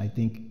observation. I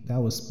think that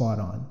was spot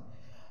on.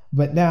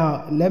 But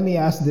now let me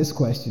ask this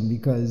question,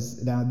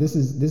 because now this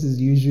is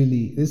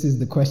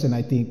the question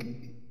I think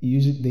they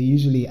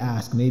usually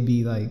ask,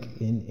 maybe like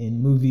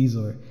in movies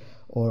or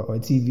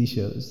TV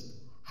shows.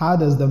 How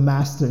does the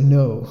master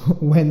know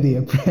when the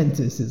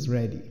apprentice is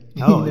ready?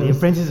 Oh, the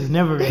apprentice is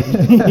never ready.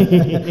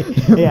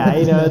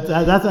 Yeah,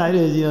 that's how it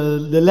is.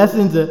 The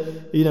lessons,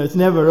 it's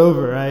never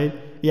over, right?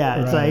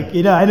 Yeah, it's right.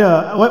 Like, I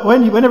know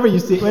when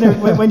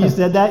you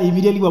said that,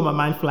 immediately what my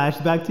mind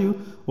flashed back to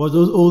was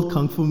those old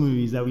kung fu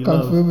movies that we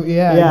love.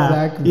 Yeah,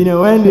 exactly.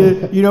 When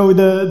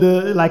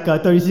the like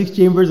 36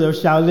 Chambers of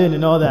Shaolin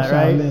and all that,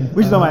 right?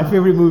 Which is one of my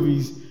favorite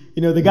movies.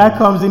 The guy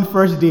comes in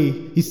first day,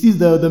 he sees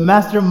the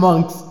master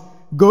monks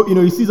go,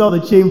 he sees all the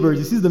chambers,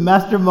 he sees the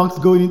master monks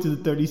going into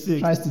the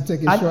 36. Tries to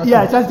take a shortcut.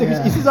 Yeah, tries to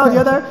take he sees all the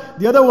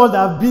other ones that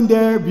have been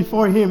there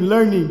before him,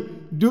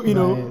 learning,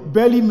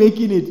 barely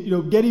making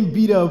it, getting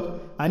beat up.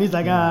 And he's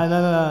like,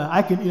 no,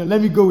 I can, let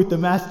me go with the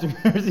master.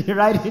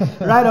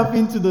 right up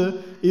into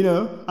the,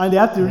 and they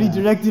have to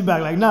redirect it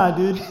back. Like, nah,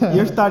 dude,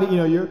 you're starting,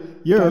 you're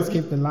can't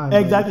skip the line.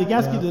 Exactly, you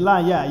can't skip the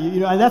line. Yeah,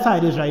 and that's how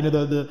it is, right?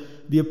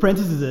 The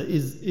apprentice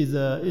is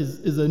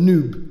a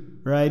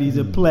noob, right? He's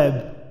a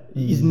pleb.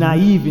 He's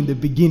naive in the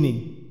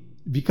beginning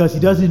because he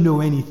doesn't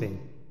know anything,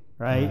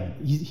 right?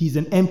 He's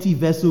an empty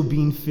vessel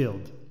being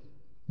filled,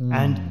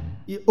 and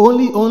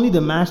only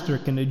the master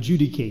can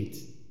adjudicate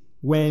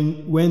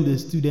when the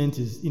student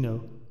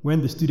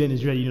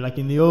is ready. Like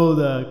in the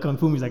old kung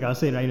fu movies, like I'll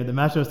say, right? The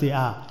master will say,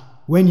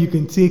 when you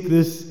can take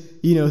this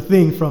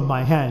thing from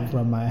my hand.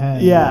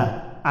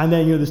 Yeah. And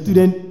then the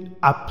student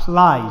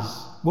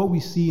applies. What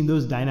we see in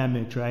those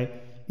dynamics, right,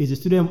 is the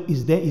student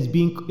is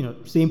being,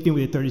 same thing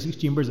with the 36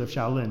 Chambers of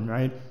Shaolin,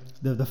 right?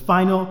 The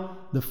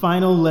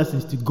final lesson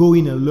is to go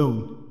in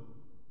alone.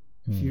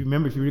 If you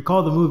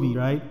recall the movie,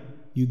 right,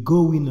 you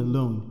go in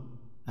alone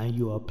and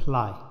you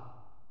apply.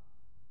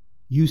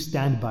 You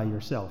stand by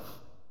yourself.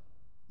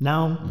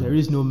 Now there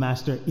is no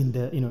master in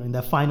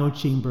the final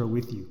chamber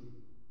with you.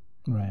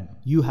 Right.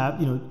 You have,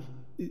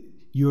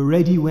 you're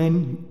ready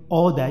when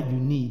all that you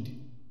need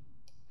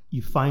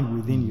you find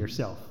within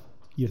yourself.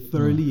 You're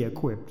thoroughly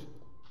equipped.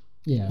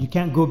 Yeah. You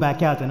can't go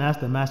back out and ask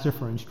the master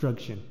for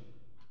instruction.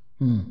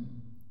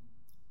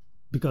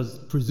 Because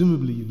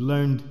presumably you've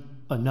learned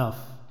enough.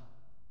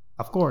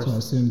 Of course. To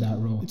assume that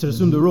role. To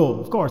assume the role.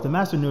 Of course, the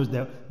master knows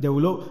that there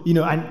will,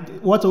 and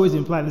what's always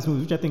implied in this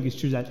movie, which I think is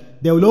true,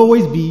 that there will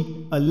always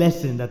be a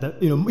lesson that,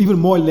 even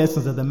more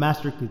lessons that the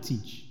master could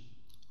teach.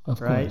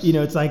 Of right? course.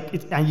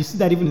 And you see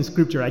that even in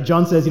scripture, right?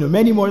 John says,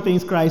 many more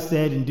things Christ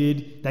said and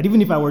did that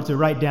even if I were to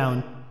write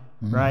down,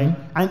 right?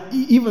 And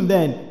even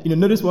then,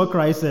 notice what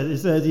Christ says. It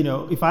says,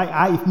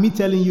 if me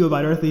telling you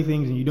about earthly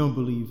things and you don't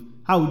believe,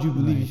 how would you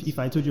believe if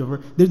I told you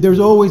over? There's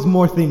always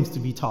more things to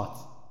be taught.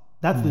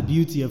 That's the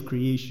beauty of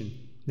creation.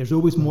 There's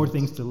always more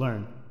things to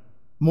learn.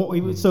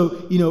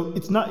 So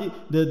it's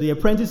not the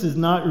apprentice is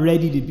not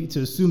ready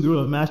to assume the role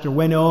of master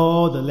when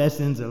all the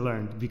lessons are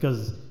learned,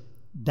 because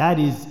that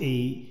is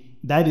a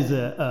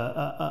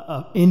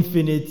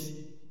infinite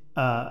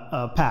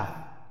path.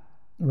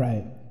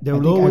 Right. There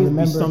will always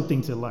be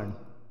something to learn.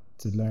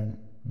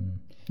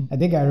 I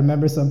think I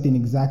remember something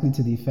exactly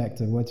to the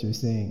effect of what you're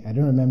saying. I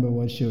don't remember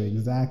what show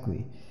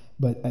exactly,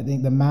 but I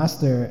think the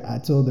master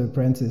told the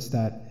apprentice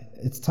that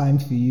it's time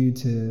for you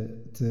to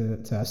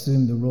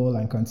assume the role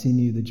and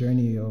continue the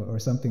journey or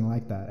something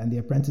like that. And the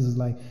apprentice was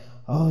like,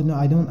 oh no,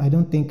 I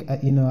don't think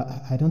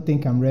I don't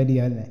think I'm ready.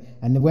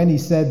 And when he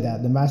said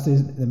that, the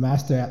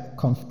master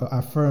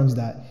affirms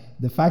that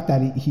the fact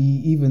that he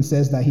even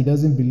says that he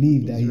doesn't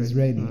believe that he's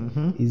ready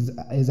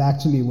is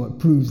actually what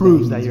proves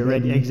that you're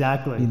ready.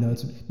 Exactly.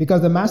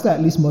 Because the master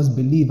at least must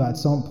believe at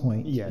some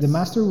point. Yes. The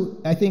master,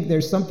 I think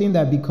there's something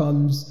that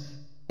becomes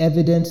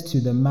evident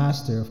to the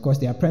master. Of course,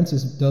 the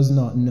apprentice does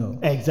not know.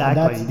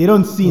 Exactly. They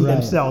don't see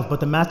themselves, but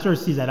the master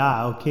sees that,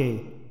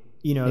 okay,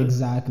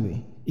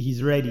 exactly.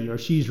 He's ready or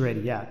she's ready.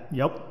 Yeah.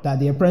 Yep.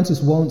 That the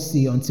apprentice won't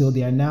see until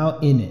they are now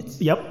in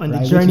it. Yep. And the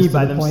journey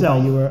by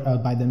themselves. You were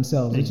by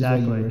themselves.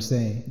 Exactly. Which is what you were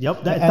saying.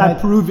 Yep. That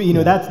proving.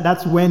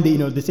 That's when they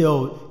they say,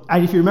 oh,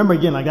 and if you remember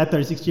again, like that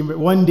 36 chamber.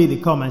 One day they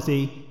come and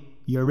say,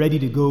 you're ready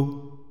to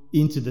go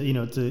into the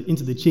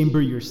into the chamber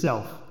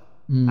yourself.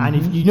 Mm-hmm. And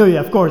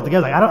if of course the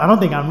guy's like, I don't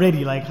think I'm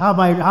ready. Like how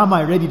am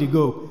I ready to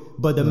go?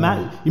 But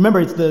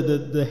remember, it's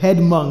the head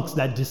monks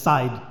that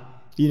decide.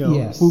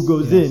 Who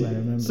goes in. I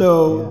remember.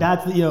 So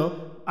that's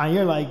and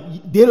you're like,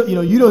 they don't,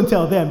 you don't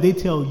tell them, they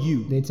tell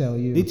you. They tell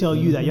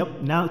you that,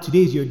 yep, now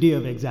today's your day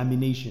of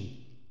examination.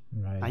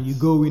 Right. And you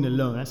go in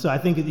alone. And so I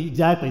think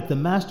it's the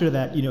master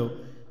that,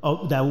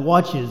 that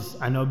watches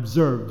and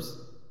observes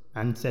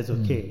and says,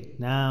 okay,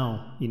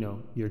 now,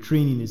 your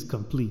training is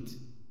complete.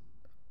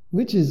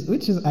 Which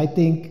is, I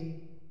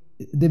think,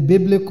 the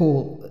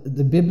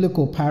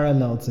biblical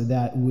parallel to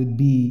that would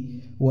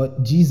be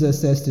what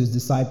Jesus says to his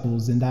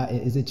disciples in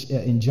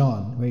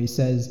John, where he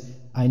says,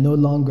 I no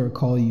longer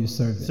call you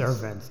servants.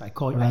 I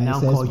now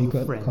call you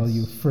friends. Call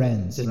you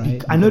friends,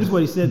 right? I noticed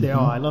what he said there.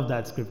 Oh, I love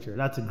that scripture.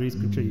 That's a great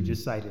scripture you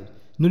just cited.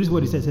 Notice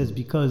what he says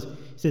because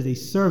he says a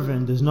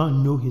servant does not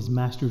know his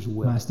master's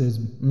will. That's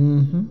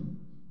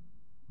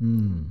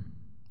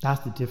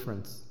the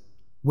difference.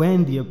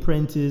 When the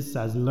apprentice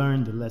has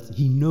learned the lesson,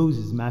 he knows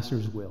his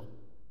master's will.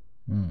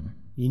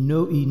 He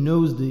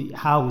knows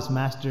how his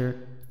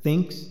master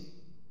thinks,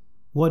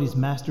 how his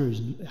master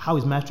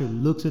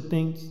looks at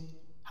things,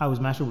 how his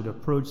master would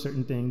approach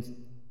certain things.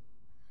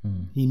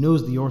 He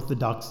knows the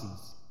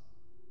orthodoxies.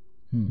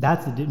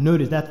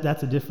 Notice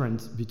that's the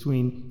difference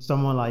between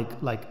someone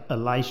like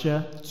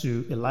Elisha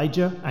to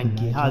Elijah and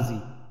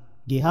Gehazi.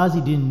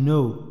 Gehazi didn't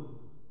know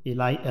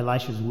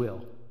Elisha's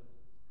will.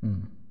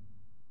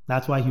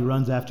 That's why he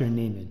runs after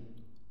Naaman.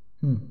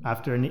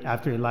 After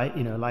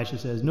Elisha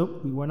says,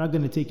 nope, we're not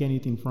going to take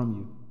anything from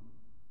you.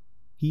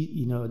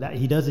 He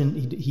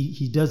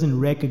doesn't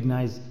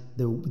recognize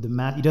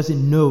he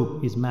doesn't know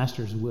his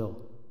master's will.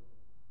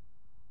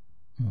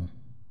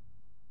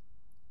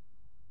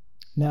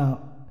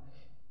 Now,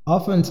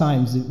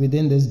 oftentimes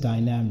within this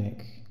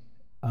dynamic,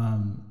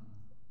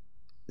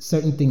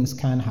 certain things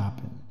can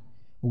happen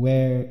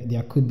where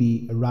there could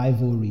be a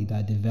rivalry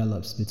that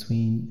develops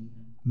between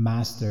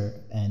master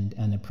and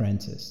an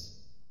apprentice.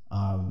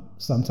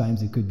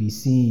 Sometimes it could be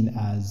seen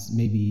as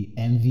maybe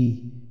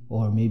envy,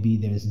 or maybe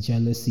there's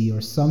jealousy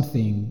or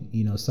something,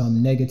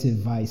 some negative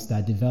vice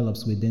that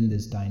develops within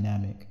this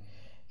dynamic.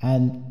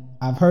 And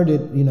I've heard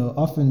it,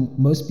 often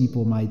most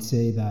people might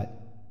say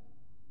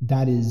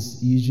that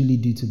is usually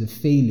due to the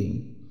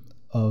failing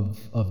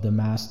of the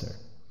master.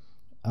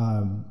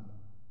 And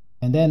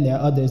then there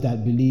are others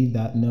that believe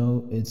that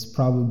no, it's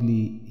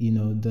probably,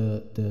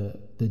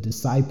 the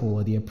disciple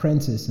or the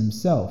apprentice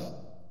himself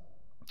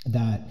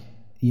that,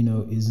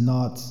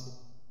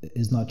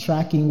 is not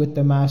tracking with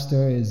the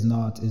master, is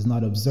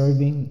not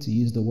observing, to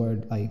use the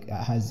word like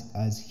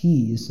as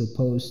he is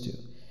supposed to.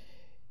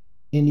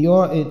 In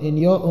your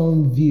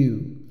own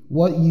view,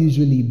 what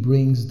usually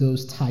brings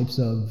those types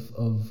of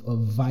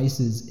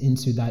vices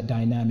into that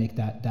dynamic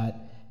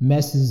that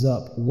messes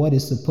up what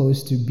is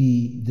supposed to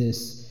be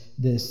this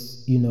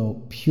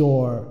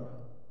pure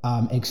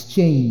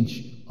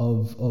exchange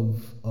of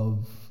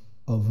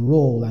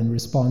role and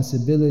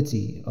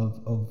responsibility,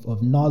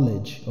 of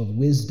knowledge, of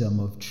wisdom,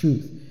 of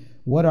truth?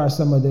 What are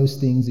some of those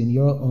things, in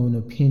your own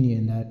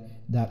opinion,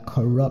 that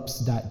corrupts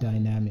that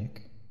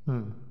dynamic?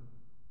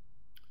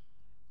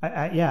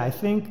 I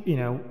think,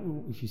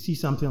 if you see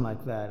something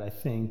like that, I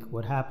think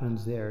what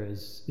happens there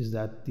is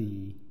that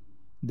the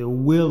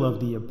will of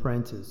the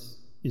apprentice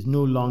is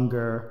no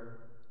longer,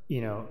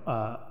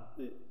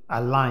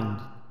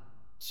 aligned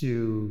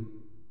to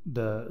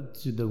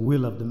the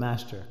will of the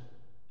master.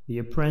 The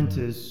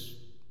apprentice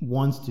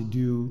wants to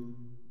do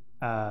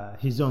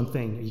his own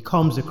thing. He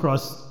comes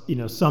across,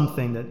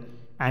 something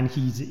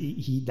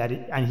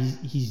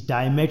he's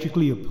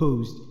diametrically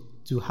opposed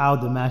to how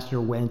the master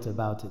went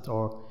about it,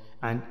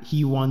 and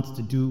he wants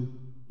to do,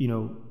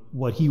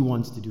 what he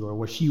wants to do or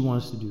what she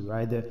wants to do.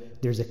 Right?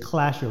 There's a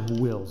clash of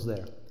wills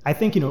there. I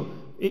think,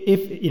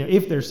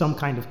 if there's some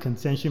kind of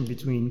contention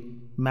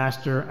between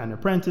master and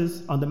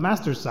apprentice, on the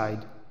master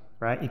side,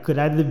 right, it could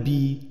either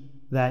be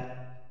that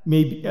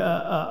maybe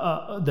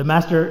the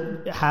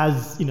master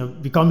has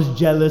becomes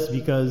jealous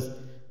because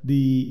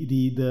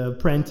the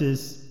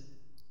apprentice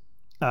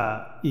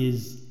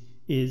is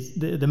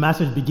the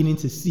master is beginning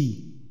to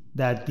see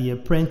that the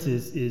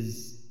apprentice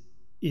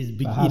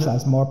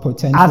has more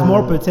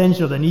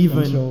potential than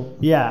even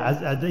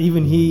as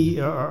even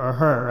he or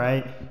her,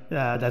 right,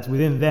 that's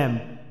within them,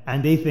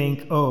 and they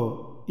think,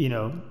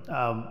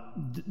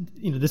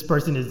 this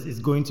person is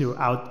going to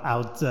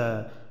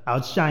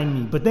outshine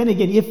me. But then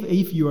again,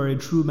 if you are a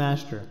true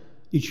master,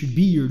 it should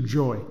be your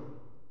joy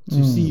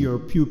to see your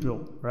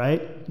pupil,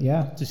 right?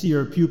 Yeah. To see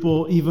your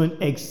pupil even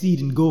exceed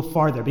and go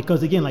farther.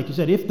 Because again, like you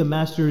said, if the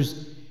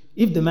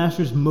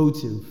master's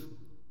motive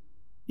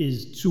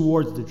is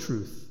towards the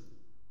truth,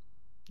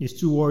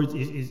 is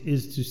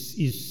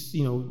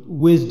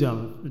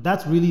wisdom, if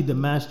that's really the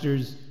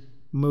master's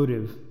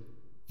motive,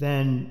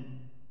 then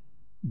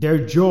their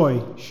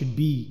joy should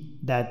be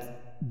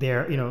that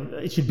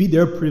it should be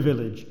their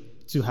privilege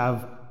to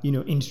have,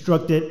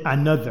 instructed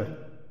another.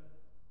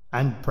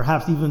 And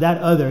perhaps even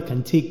that other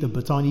can take the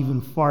baton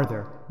even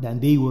farther than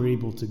they were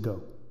able to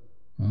go.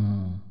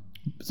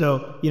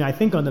 So, I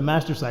think on the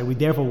master side, we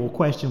therefore will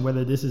question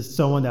whether this is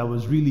someone that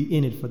was really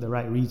in it for the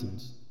right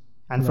reasons.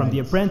 And from the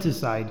apprentice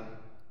side,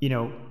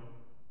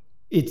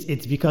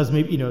 it's because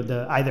maybe,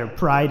 the either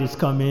pride has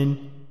come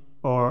in,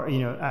 or,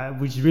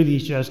 which really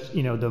is just,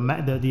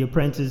 the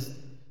apprentice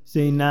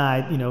saying, nah,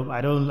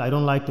 I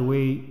don't like the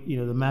way,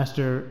 the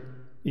master,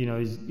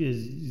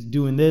 is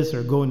doing this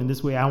or going in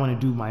this way. I want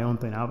to do my own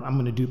thing. I'm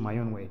going to do it my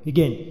own way.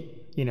 Again,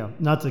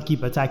 not to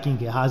keep attacking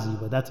Gehazi,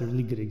 but that's a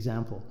really good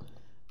example,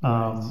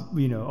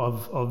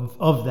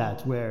 of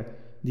that, where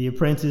the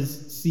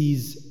apprentice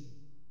sees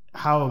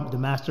how the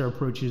master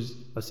approaches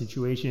a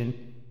situation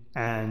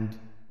and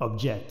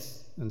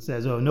objects and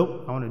says, oh,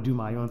 nope, I want to do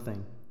my own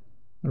thing.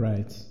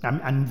 Right.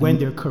 And when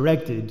they're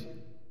corrected,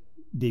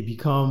 they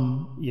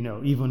become,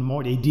 even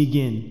more, they dig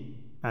in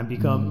and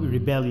become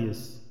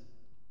rebellious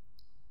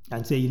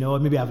and say,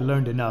 maybe I've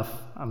learned enough.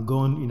 I'm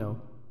going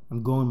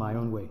my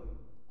own way.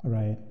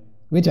 Right.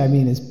 Which I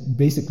mean is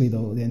basically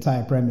the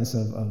entire premise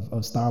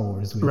of Star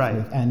Wars with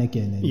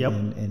Anakin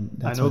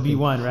and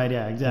Obi-Wan, right?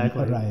 Yeah,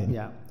 exactly. Right.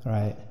 Yeah.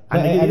 Right.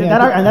 And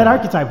that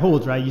archetype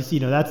holds, right? You see,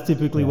 that's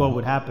typically what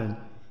would happen,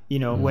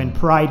 when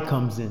pride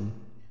comes in.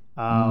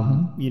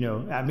 I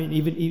mean,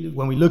 even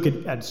when we look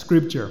at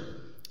scripture,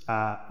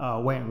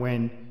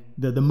 when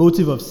the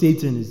motive of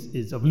Satan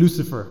is of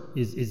Lucifer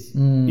is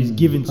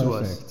given to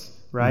us,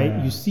 right?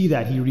 Yeah. You see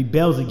that he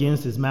rebels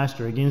against his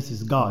master, against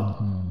his God.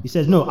 He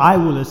says, no, I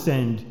will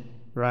ascend,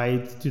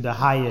 right, to the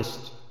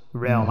highest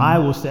realm. I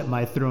will set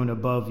my throne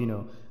above,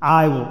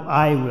 I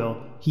will,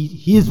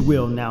 his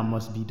will now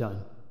must be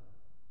done.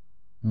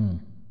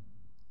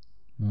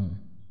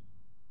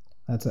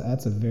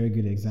 That's a very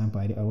good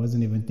example. I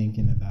wasn't even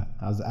thinking of that.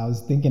 I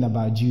was thinking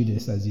about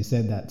Judas as you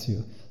said that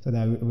too, so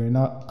that we're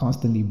not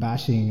constantly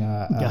bashing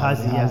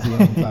Gehazi all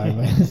the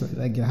time. So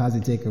let Gehazi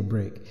take a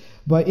break.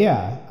 But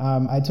yeah,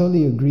 I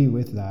totally agree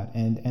with that,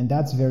 and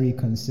that's very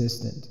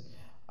consistent.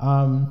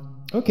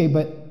 Okay,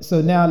 but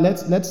so now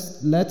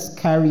let's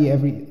carry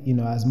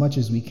as much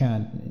as we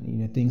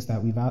can, things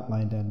that we've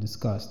outlined and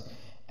discussed,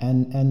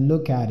 and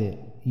look at it,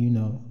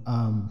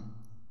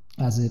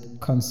 as it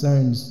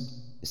concerns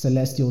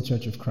Celestial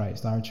Church of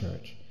Christ, our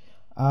church,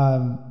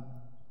 and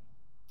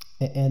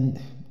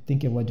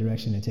think of what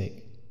direction to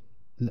take.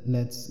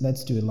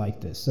 Let's do it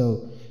like this.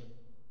 So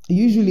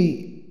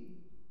usually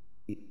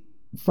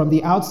from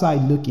the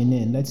outside looking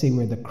in, let's say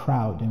we're the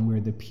crowd and we're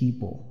the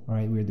people,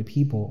 right? We're the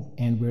people,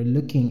 and we're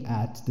looking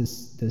at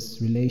this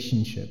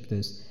relationship,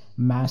 this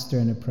master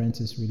and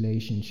apprentice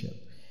relationship.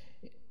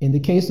 In the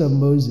case of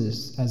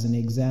Moses, as an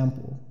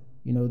example,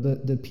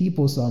 the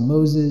people saw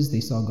Moses,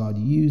 they saw God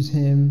use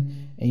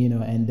him,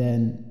 and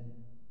then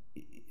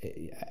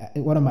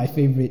one of my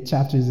favorite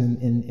chapters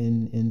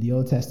in the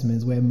Old Testament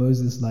is where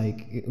Moses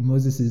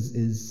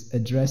is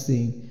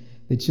addressing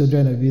the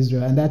children of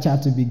Israel, and that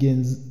chapter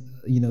begins,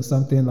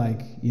 something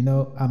like,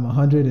 I'm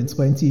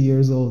 120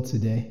 years old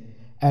today,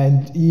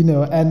 and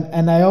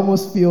and I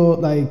almost feel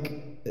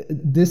like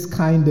this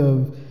kind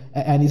of.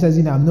 And he says,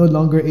 I'm no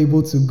longer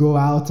able to go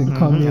out and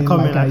come in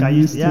like I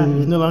used to. Yeah,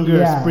 he's no longer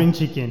a spring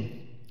chicken.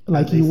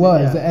 Like he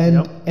was.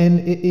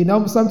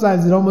 And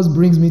sometimes it almost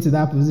brings me to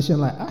that position,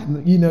 like,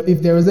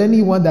 if there was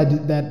anyone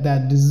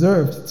that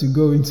deserved to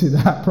go into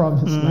that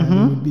promised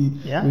land,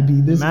 it would be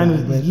this man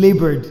who's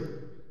labored.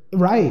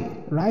 Right.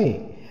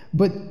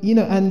 But,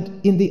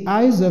 and in the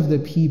eyes of the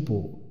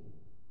people,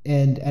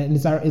 and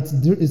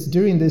it's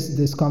during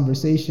this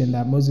conversation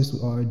that Moses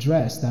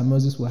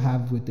will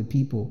have with the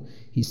people.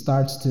 He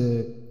starts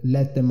to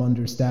let them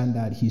understand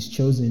that he's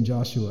chosen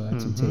Joshua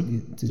to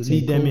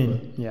lead them over.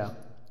 in. Yeah.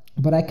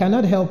 But I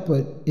cannot help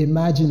but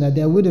imagine that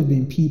there would have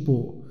been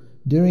people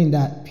during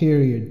that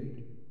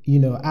period,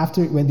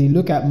 after when they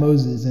look at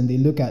Moses and they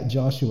look at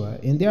Joshua,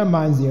 in their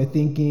minds they're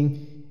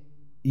thinking,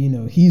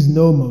 he's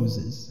no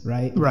Moses,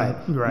 right? Right.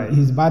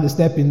 He's about to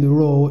step in the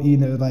role,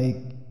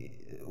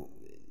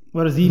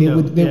 what does he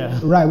know?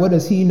 Right. What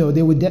does he know?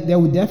 There would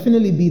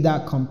definitely be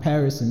that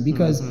comparison,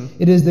 because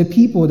it is the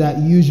people that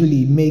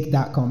usually make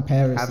that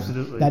comparison.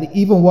 Absolutely. That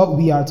even what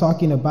we are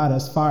talking about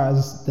as far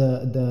as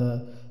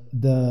the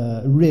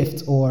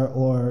rift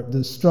or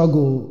the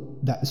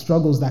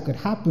struggles that could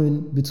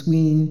happen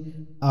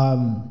between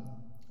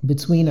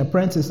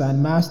apprentice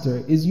and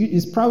master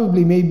is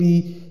probably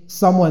maybe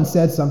someone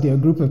said something, a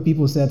group of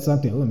people said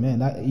something. Oh man,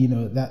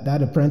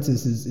 that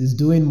apprentice is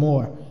doing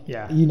more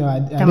Yeah.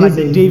 Kind of like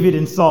the David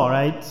and Saul,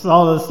 right?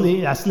 Saul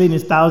has slain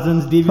his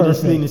thousands, David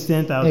has slain his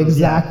 10,000.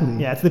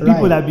 Exactly. Yeah, it's the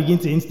people that begin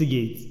to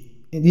instigate.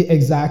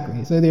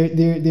 Exactly. So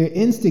they're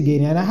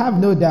instigating, and I have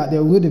no doubt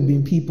there would have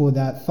been people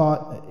that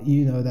thought,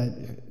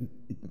 that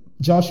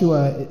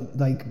Joshua,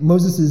 like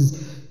Moses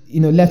is,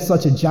 left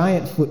such a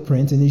giant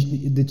footprint, and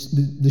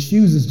the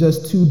shoes is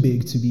just too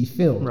big to be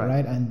filled,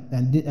 right?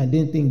 And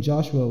didn't think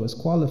Joshua was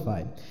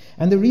qualified.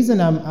 And the reason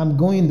I'm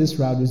going this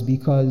route is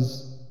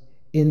because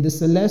in the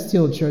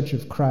Celestial Church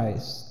of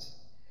Christ,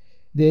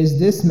 there's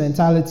this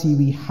mentality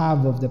we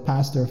have of the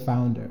pastor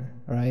founder,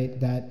 right?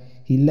 That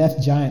he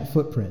left giant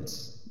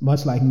footprints,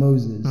 much like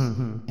Moses,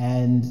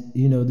 and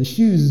the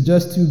shoes is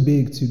just too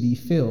big to be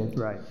filled.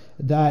 Right.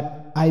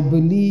 That I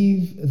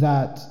believe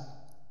that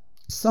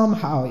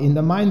somehow in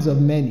the minds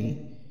of many,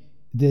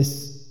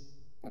 this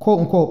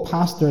quote unquote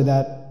pastor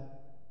that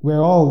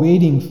we're all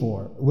waiting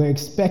for, we're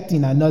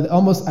expecting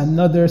almost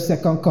another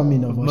second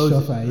coming of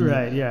Oshofa.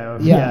 Right,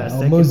 yeah.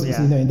 Or Moses,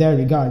 in that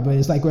regard. But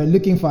it's like we're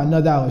looking for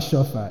another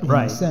Oshofa in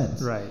a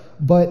sense. Right.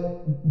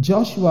 But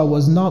Joshua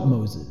was not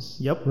Moses.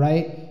 Yep.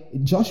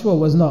 Right? Joshua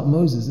was not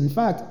Moses. In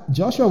fact,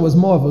 Joshua was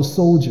more of a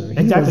soldier.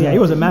 He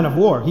was a man of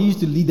war. He used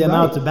to lead them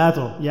out to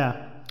battle.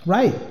 Yeah.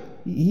 Right.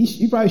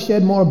 He probably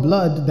shed more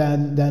blood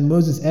than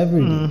Moses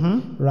ever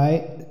did.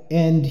 Right?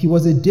 And he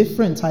was a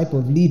different type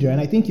of leader. And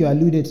I think you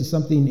alluded to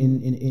something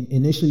in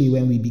initially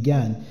when we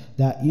began,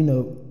 that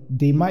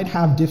they might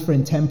have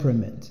different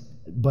temperament,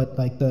 but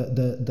like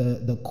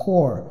the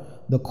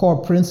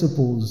core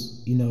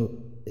principles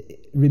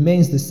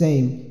remains the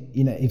same.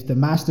 If the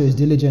master is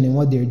diligent in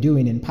what they're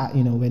doing, and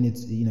when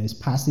it's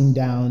passing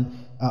down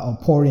or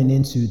pouring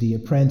into the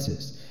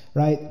apprentice,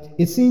 right?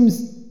 It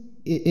seems,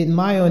 in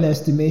my own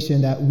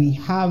estimation, that we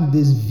have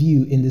this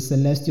view in the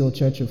Celestial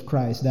Church of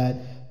Christ that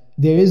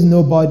there is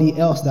nobody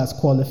else that's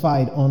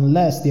qualified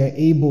unless they're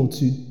able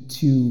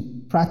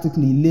to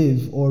practically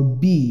live or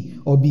be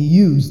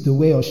used the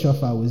way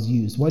Oshofa was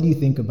used. What do you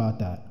think about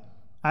that?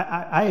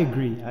 I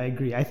agree.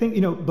 I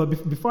think, but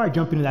before I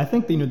jump into that, I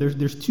think,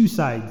 there's two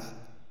sides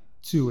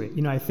to it.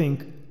 I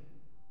think,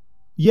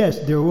 yes,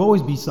 there will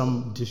always be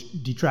some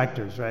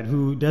detractors, right?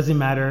 Who doesn't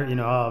matter,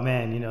 oh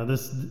man,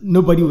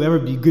 nobody will ever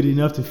be good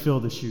enough to fill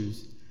the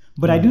shoes.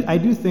 But I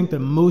do think that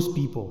most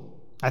people,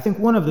 I think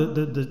one of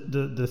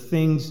the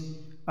things,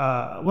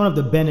 one of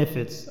the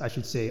benefits, I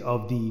should say,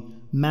 of the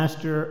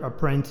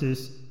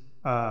master-apprentice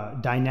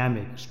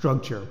dynamic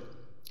structure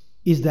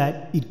is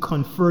that it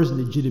confers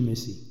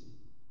legitimacy.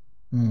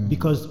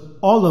 Because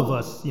all of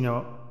us,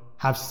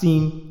 have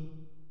seen,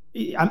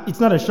 it's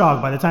not a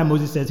shock by the time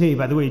Moses says, hey,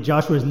 by the way,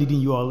 Joshua is leading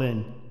you all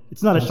in.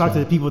 It's not a shock to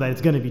the people that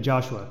it's going to be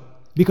Joshua.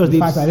 Because in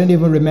fact, I don't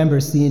even remember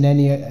seeing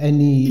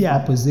any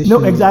opposition.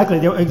 No, exactly.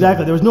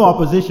 There was no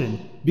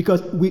opposition.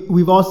 Because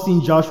we've all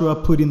seen Joshua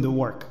put in the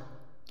work.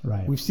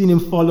 Right. We've seen him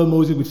follow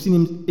Moses. We've seen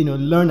him,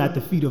 learn at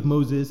the feet of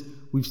Moses.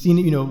 We've seen,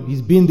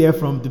 he's been there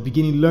from the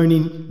beginning,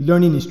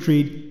 learning his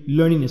trade,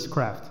 learning his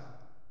craft.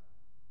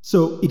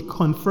 So it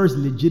confers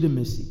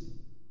legitimacy.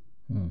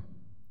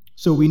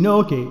 So we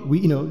know,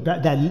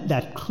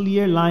 that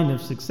clear line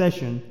of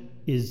succession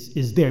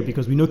is there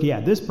because we know,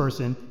 this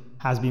person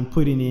has been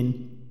putting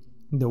in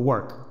the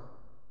work.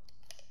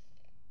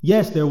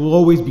 Yes, there will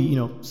always be,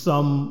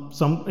 some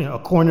a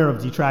corner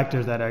of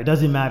detractors that it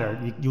doesn't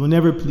matter. You will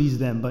never please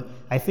them. But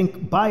I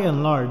think by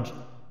and large,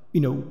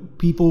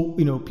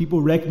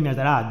 people recognize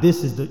that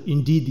this is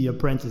indeed the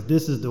apprentice.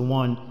 This is the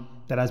one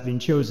that has been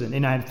chosen.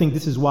 And I think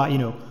this is why,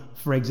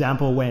 for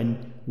example,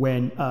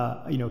 when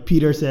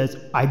Peter says,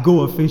 "I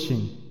go a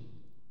fishing,"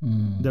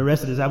 the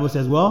rest of the disciples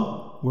says,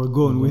 "Well, we're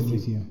going with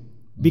you,"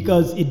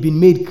 because it'd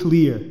been made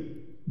clear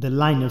the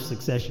line of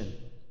succession,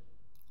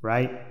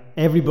 right?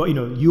 Everybody,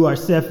 you are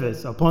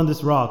Cephas upon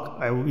this rock.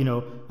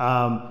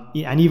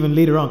 And even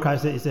later on,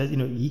 Christ says,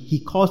 he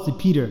calls to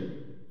Peter,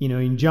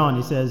 in John,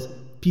 he says,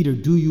 "Peter,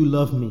 do you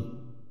love me?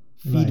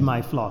 Feed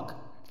my flock.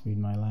 Feed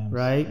my lambs."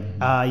 Right?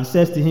 He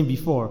says to him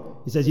before,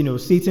 he says,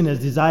 Satan has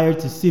desired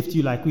to sift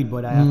you like wheat,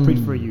 but I have prayed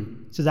for you.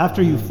 He says,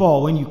 after you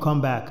fall, when you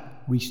come back,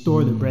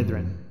 restore the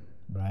brethren.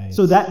 Right.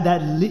 So that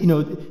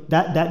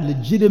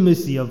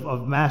legitimacy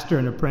of master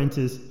and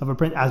apprentice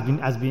has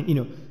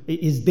been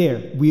is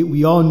there.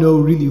 We all know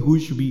really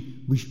who's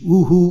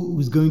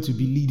going to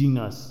be leading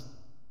us.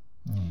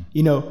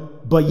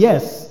 But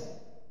yes,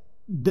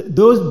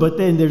 but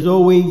then there's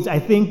always, I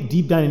think,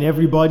 deep down in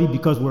everybody,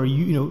 because we're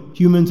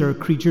humans are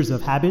creatures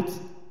of habit,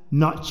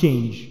 not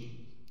change.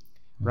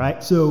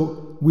 Right?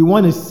 So we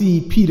want to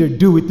see Peter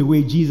do it the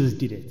way Jesus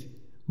did it.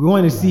 We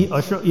want to see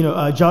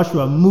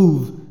Joshua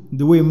move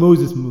the way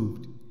Moses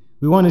moved.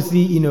 We want to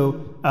see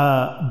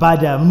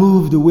Bada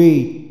move the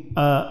way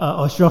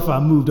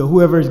Oshofa moved, or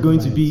whoever is going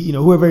to be,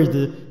 whoever is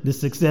the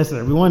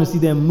successor. We want to see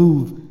them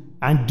move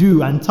and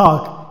do and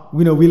talk.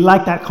 We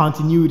like that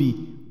continuity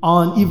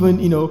on, even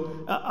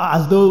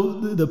as though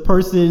the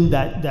person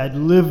that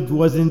lived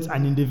wasn't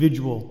an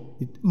individual,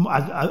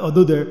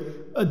 although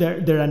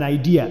they're an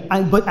idea,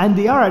 and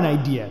they are an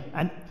idea,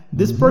 and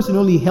this person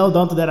only held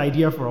on to that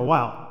idea for a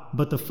while.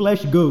 But the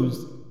flesh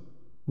goes.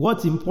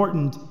 What's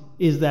important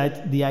is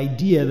that the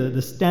idea,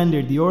 the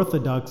standard, the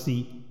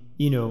orthodoxy,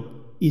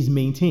 is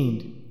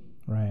maintained.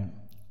 Right.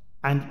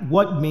 And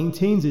what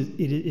maintains it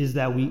is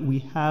that we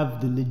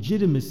have the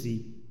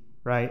legitimacy,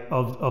 right,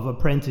 of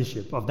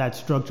apprenticeship, of that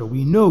structure.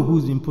 We know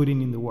who's been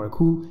putting in the work,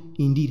 who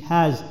indeed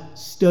has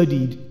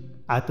studied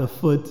at the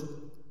foot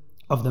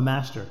of the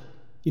master.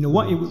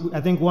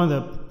 I think one of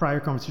the prior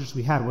conversations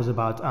we had was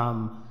about,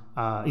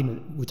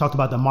 we talked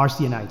about the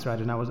Marcionites, right?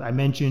 And I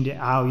mentioned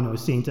how,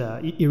 Saint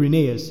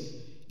Irenaeus,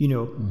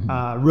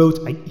 wrote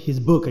his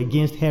book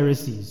Against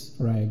Heresies.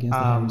 Right, against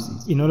the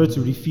heresies. In order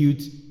to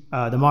refute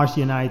the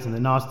Marcionites and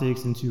the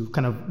Gnostics, and to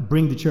kind of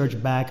bring the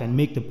church back and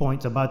make the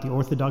points about the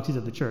orthodoxies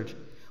of the church.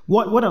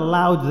 What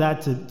allowed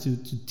that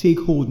to take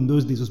hold in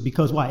those days was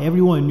because why?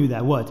 Everyone knew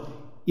that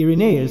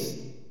Irenaeus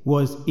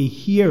was a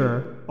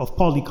hearer of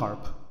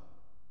Polycarp,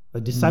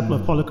 a disciple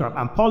of Polycarp,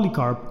 and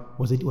Polycarp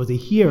was a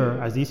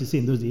hearer, as they used to say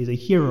in those days, a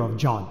hearer of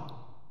John.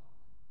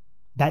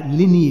 That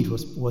lineage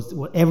was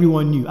what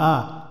everyone knew.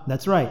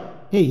 That's right.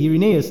 Hey,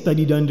 Irenaeus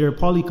studied under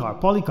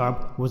Polycarp.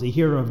 Polycarp was a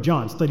hearer of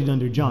John, studied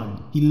under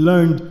John. He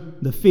learned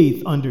the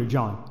faith under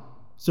John.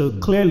 So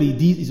clearly,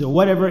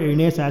 whatever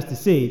Irenaeus has to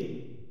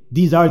say,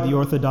 these are the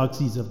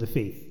orthodoxies of the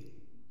faith.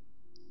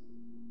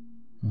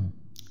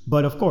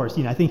 But of course,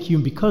 I think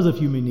because of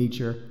human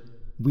nature,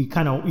 we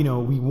kind of, we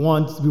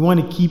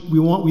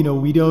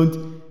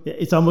don't.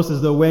 It's almost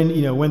as though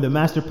when the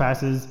master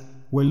passes,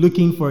 we're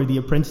looking for the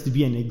apprentice to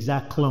be an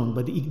exact clone,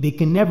 but they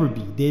can never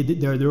be.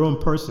 They're their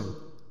own person.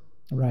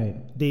 Right.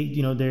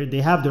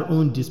 They have their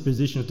own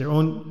dispositions, their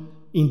own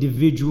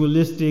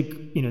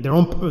individualistic, their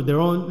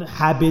own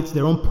habits,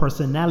 their own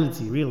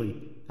personality,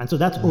 really. And so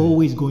that's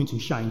always going to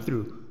shine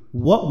through.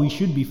 What we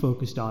should be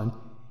focused on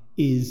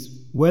is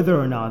whether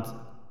or not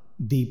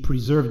they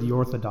preserve the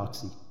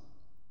orthodoxy.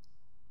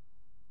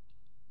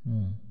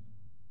 And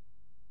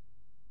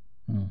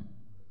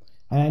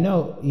I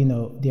know,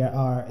 there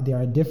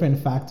are different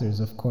factors,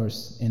 of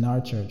course, in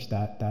our church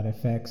that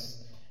affects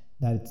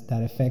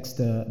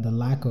the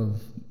lack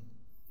of,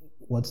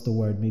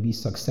 maybe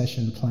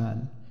succession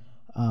plan.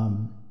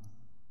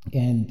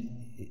 And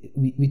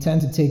we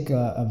tend to take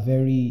a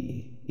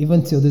very,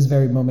 even till this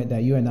very moment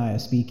that you and I are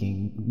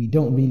speaking, we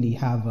don't really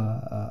have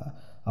a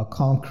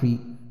concrete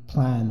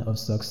plan of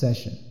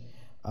succession.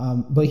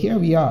 But here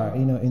we are,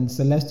 in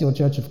Celestial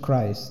Church of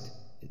Christ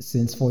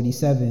since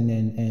 47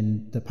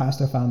 and the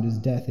pastor found his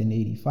death in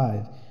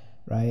 85,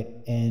 right?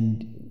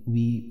 And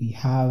we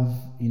have,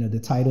 the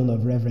title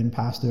of Reverend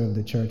Pastor of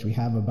the church. We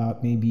have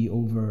about maybe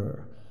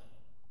over,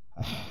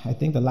 I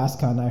think the last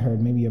count I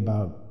heard, maybe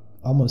about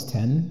almost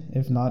 10,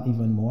 if not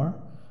even more.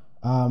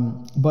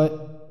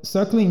 But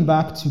circling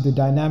back to the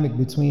dynamic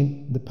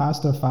between the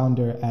pastor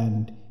founder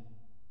and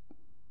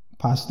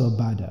Pastor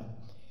Bada,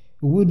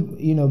 would,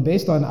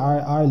 based on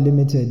our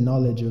limited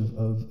knowledge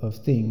of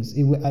things,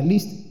 it would, at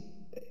least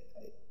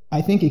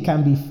I think it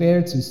can be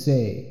fair to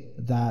say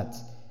that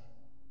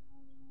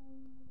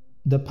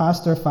the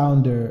pastor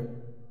founder,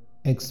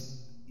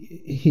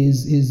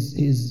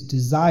 his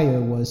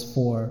desire was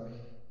for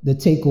the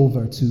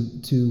takeover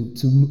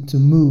to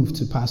move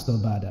to Pastor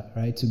Bada,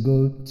 right? To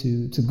go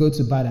to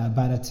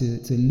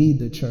Bada to lead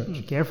the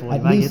church. Careful, you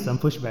might get some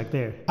pushback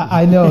there.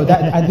 I know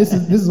that, and this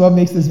is what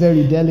makes this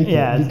very delicate.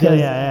 Yeah,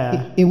 because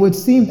it would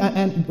seem,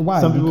 and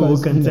why? Some people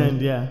will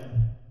contend,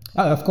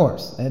 of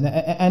course, and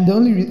the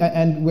only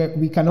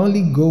we can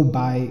only go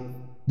by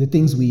the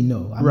things we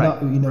know.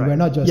 We're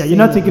not just you're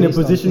not taking a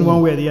position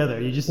one way or the other.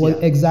 You just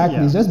exactly.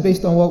 Yeah. It's just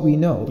based on what we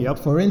know. Yep.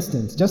 For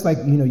instance, just like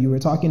you were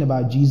talking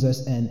about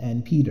Jesus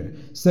and Peter,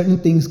 certain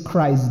things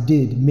Christ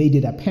did made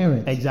it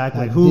apparent.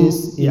 Exactly. That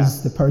this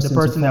is the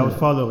person that would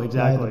follow.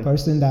 Exactly. Right? The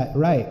person that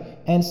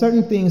and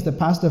certain things the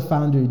pastor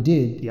founder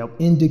did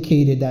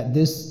indicated that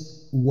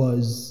this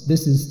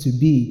is to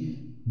be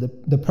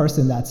the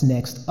person that's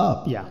next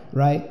up. Yeah.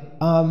 Right.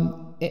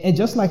 And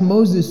just like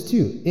Moses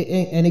too,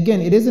 and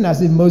again, it isn't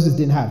as if Moses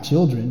didn't have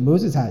children.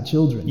 Moses had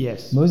children.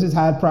 Yes. Moses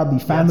had probably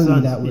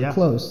family that were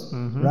close,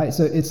 right?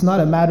 So it's not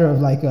a matter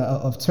of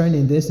of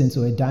turning this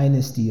into a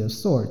dynasty of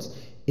sorts.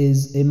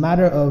 Is a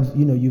matter of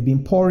you've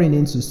been pouring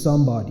into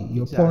somebody,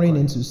 you're pouring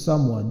into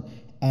someone,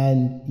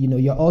 and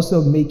you're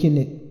also making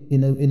it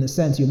in a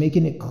sense, you're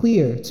making it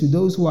clear to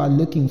those who are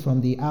looking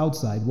from the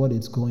outside what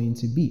it's going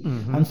to be.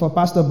 And for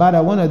Pastor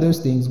Bada, one of those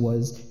things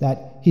was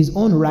that his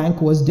own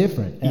rank was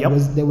different.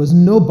 There was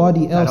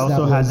nobody else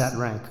that had that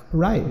rank.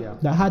 Right. Yeah.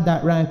 That had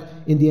that rank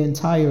in the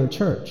entire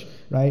church.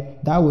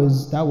 Right. That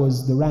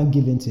was the rank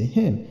given to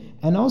him.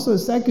 And also,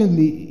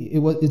 secondly,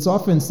 it's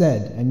often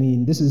said, I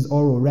mean, this is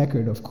oral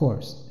record, of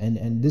course,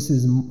 and this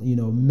is,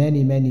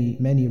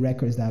 many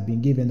records that have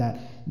been given, that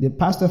the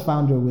pastor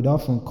founder would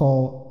often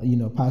call,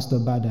 Pastor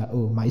Bada,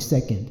 oh, my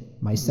second.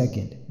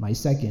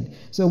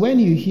 So when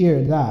you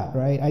hear that,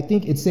 right, I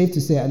think it's safe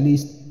to say, at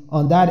least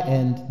on that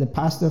end, the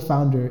pastor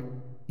founder,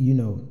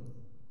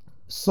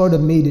 sort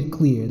of made it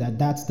clear that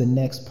that's the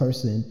next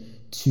person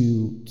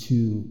to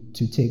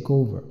take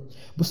over.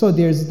 So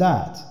there's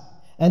that.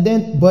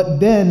 But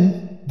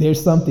then there's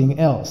something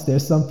else.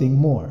 There's something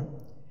more.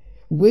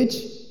 which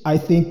I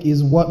think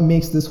is what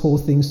makes this whole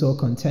thing so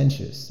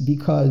contentious,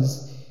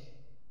 because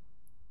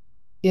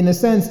in a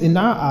sense, in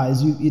our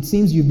eyes, it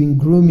seems you've been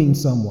grooming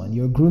someone.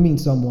 You're grooming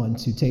someone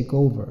to take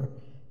over.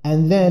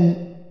 And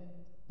then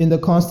in the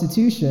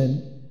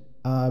Constitution,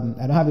 I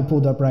don't have it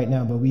pulled up right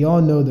now, but we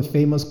all know the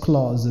famous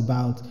clause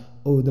about,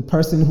 the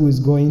person who is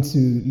going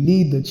to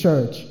lead the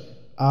church,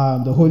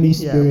 the Holy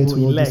Spirit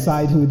will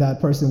decide who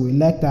that person will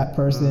elect that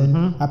person.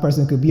 Mm-hmm. That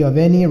person could be of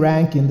any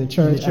rank in the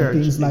church, and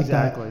things like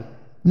that.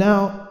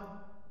 Now,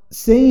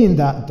 saying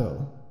that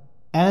though,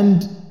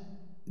 and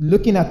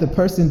looking at the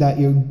person that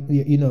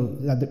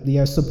that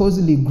you're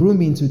supposedly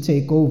grooming to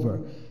take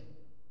over,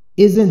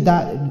 doesn't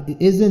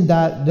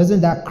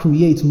that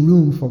create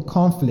room for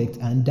conflict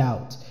and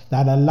doubt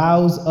that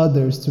allows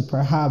others to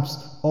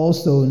perhaps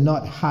also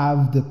not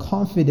have the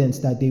confidence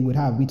that they would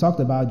have? We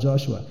talked about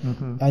Joshua,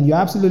 and you're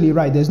absolutely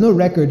right. There's no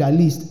record, at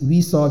least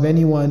we saw, of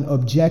anyone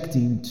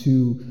objecting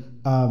to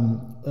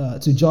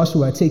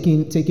Joshua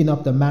taking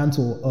up the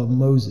mantle of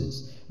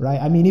Moses. Right.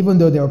 I mean, even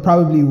though there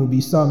probably will be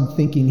some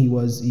thinking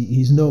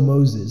he's no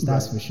Moses,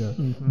 that's for sure.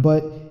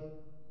 But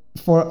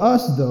for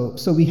us, though,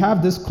 so we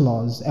have this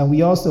clause, and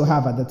we also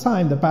have, at the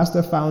time, the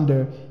pastor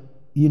founder,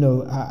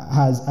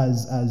 has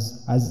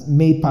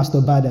made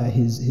Pastor Bada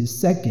his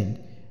second.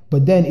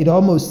 But then it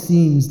almost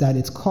seems that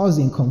it's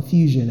causing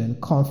confusion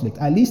and conflict.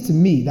 At least to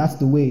me, that's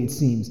the way it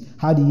seems.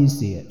 How do you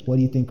see it? What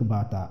do you think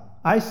about that?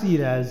 I see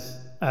it as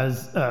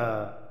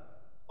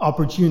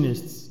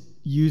opportunists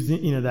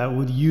using, that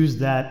would use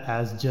that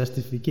as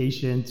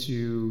justification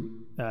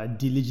to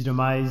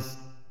delegitimize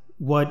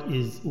what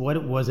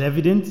was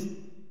evident,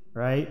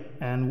 right?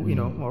 And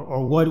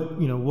or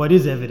what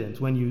is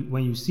evident when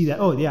you see that,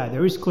 oh yeah,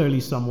 there is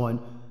clearly someone,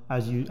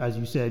 as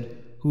you said,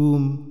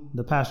 whom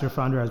the pastor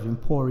founder has been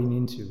pouring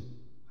into,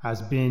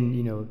 has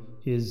been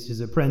his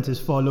apprentice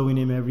following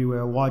him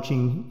everywhere,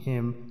 watching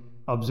him,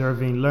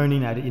 observing,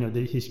 learning at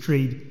his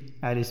trade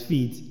at his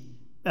feet.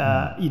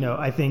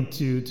 I think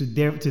to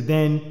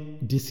then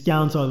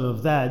discount all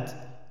of that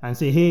and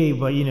say, hey,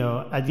 but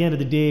at the end of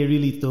the day,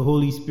 really it's the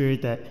Holy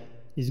Spirit that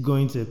is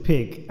going to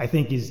pick, I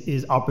think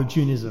is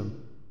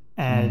opportunism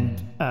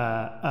and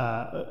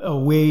a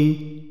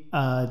way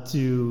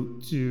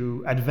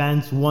to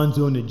advance one's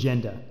own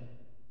agenda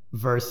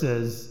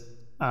versus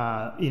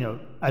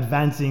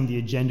advancing the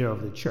agenda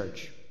of the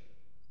church.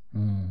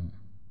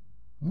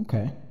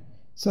 Okay,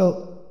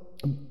 so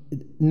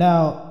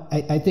now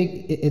I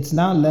think it's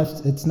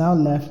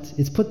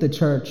put the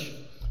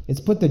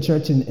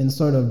church in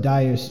sort of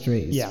dire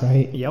straits,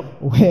 right? Yep.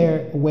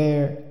 Where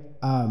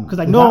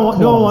because no one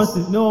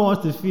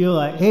wants to feel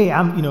like, hey,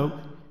 I'm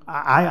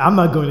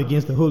not going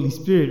against the Holy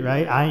Spirit,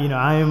 right? I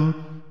am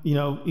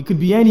it could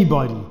be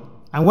anybody,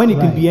 and when it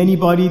can be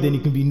anybody, then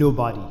it can be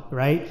nobody,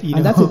 right?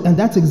 And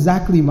that's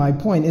exactly my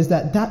point, is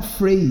that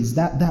phrase,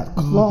 that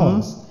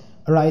clause,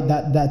 right?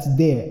 That's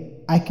there.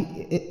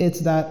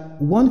 It's that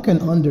one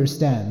can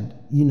understand,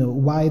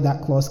 why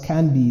that clause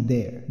can be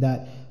there,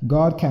 that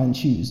God can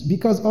choose,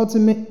 because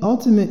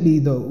ultimately,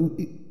 though,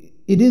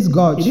 it is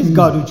God. It is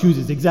God who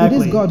chooses, exactly.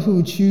 It is God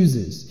who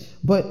chooses.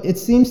 But it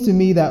seems to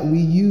me that we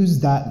use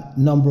that,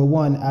 number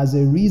one, as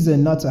a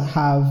reason not to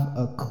have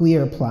a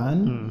clear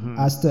plan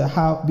as to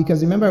how.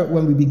 Because remember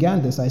when we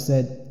began this, I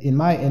said, in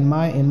my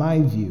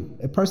view,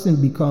 a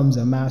person becomes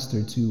a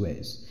master two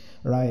ways,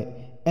 right?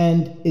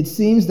 And it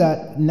seems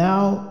that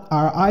now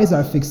our eyes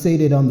are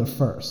fixated on the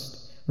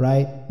first,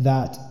 right?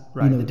 That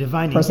the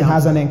divine person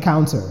has an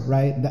encounter,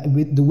 right? That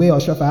with the way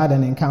Oshofa had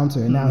an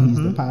encounter, and now he's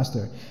the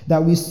pastor.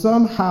 That we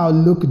somehow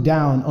look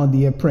down on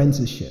the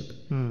apprenticeship,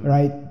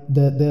 right?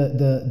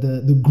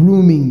 The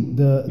grooming,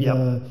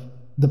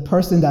 the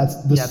person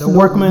that's the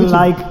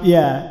workman-like,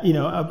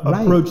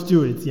 approach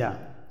to it,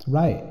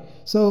 right.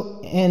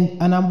 So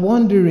and I'm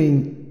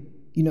wondering,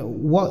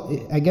 what,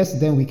 I guess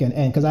then we can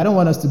end, because I don't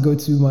want us to go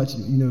too much,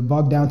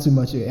 bog down too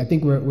much. I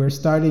think we're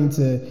starting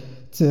to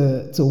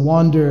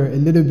wander a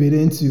little bit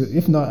into,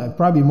 if not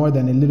probably more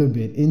than a little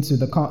bit, into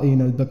the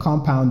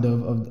compound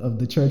of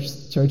the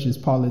church's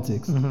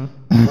politics.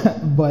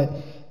 But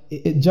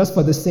just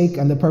for the sake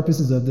and the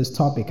purposes of this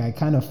topic, I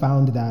kind of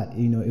found that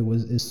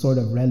it's sort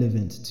of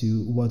relevant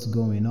to what's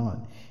going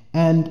on.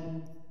 And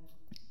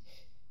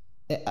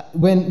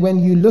when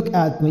you look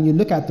at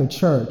the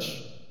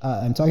church,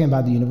 I'm talking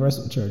about the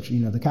universal church,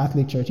 the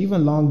Catholic Church,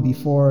 even long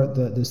before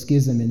the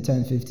schism in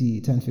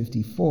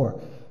 1054,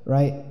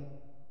 right?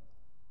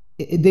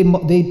 They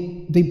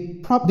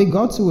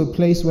got to a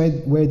place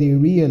where they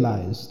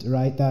realized,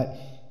 right, that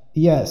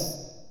yes,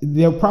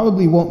 there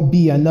probably won't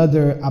be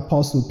another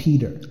Apostle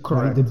Peter,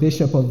 right, the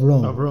Bishop of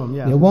Rome.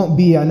 There won't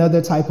be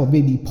another type of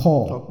maybe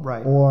Paul,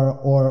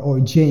 or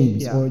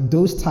James, or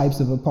those types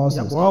of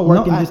apostles. We're all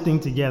working this thing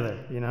together,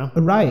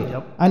 Right.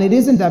 Yep. And it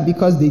isn't that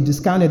because they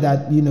discounted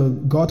that,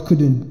 God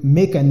couldn't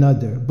make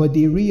another, but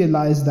they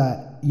realized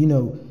that,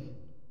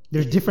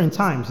 there's different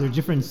times, there's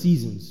different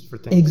seasons for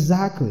things.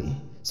 Exactly.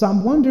 So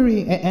I'm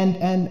wondering,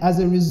 and as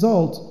a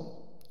result,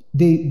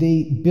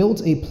 they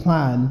built a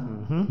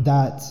plan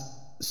that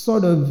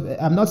sort of,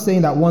 I'm not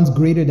saying that one's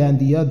greater than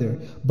the other,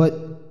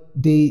 but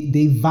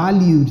they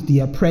valued the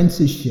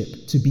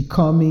apprenticeship to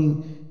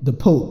becoming the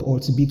Pope or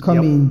to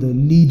becoming the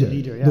leader,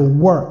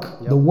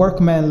 the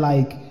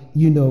workman-like,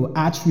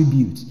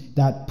 attribute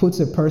that puts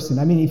a person.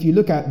 I mean, if you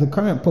look at the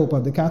current Pope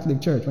of the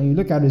Catholic Church, when you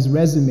look at his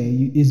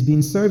resume, he's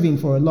been serving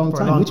for a long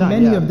time, which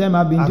many of them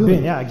have been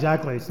doing. Yeah,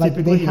 exactly. It's like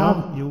typically,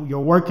 you're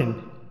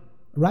working.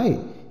 Right.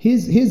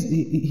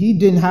 He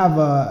didn't have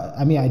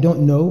I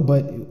don't know,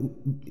 but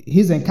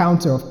his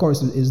encounter, of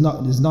course, is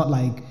not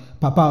like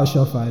Papa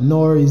Oshofa,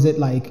 nor is it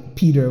like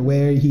Peter,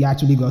 where he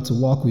actually got to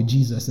walk with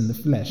Jesus in the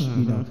flesh,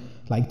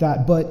 like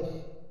that. But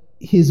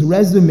his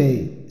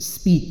resume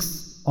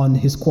speaks on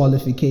his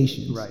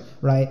qualifications,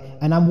 right?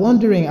 And I'm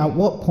wondering at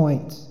what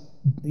point,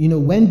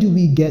 when do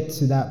we get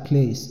to that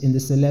place in the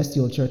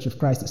Celestial Church of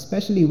Christ,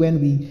 especially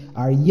when we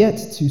are yet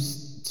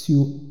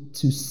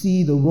to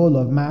see the role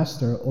of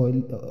master, or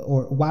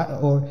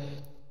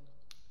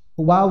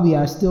while we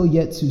are still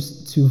yet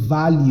to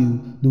value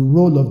the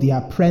role of the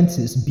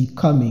apprentice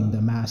becoming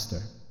the master.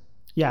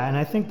 Yeah, and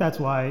I think that's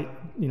why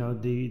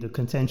the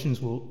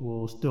contentions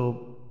will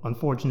still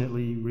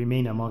unfortunately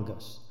remain among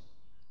us,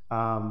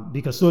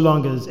 because so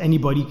long as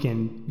anybody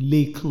can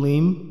lay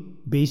claim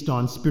based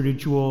on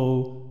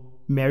spiritual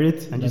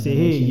merit and just say,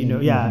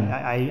 hey,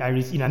 I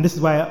and this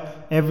is why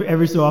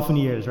every so often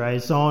years,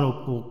 right, someone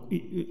will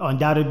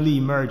undoubtedly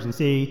emerge and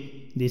say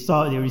they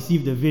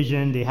received a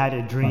vision, they had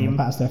a dream, the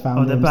pastor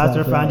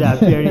found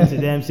appearing to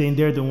them, saying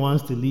they're the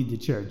ones to lead the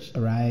church,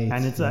 right?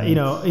 And it's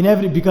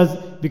inevitably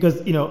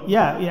because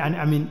and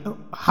I mean,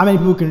 how many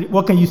people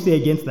what can you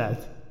say against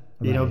that?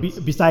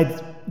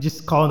 Besides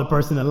just calling the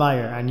person a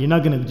liar, and you're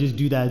not gonna just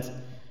do that,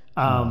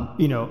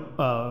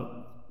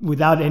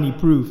 without any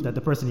proof that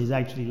the person is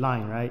actually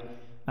lying, right?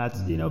 That's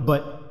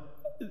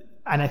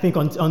and I think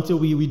until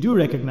we do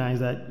recognize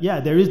that,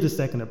 there is the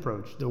second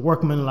approach, the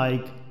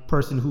workman-like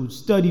person who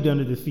studied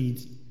under the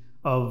feet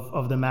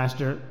of the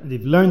master.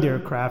 They've learned their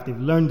craft, they've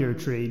learned their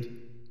trade,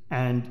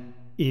 and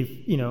if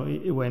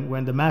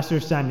when the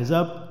master's time is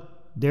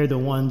up, they're the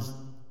ones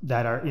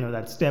that are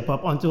that step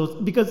up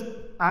because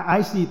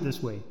I see it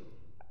this way: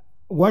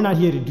 we're not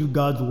here to do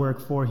God's work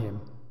for Him.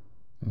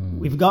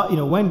 We've got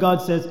when God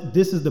says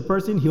this is the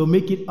person, He'll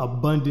make it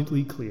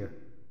abundantly clear.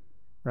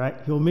 Right?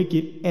 He'll make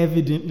it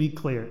evidently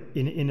clear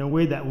in a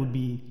way that would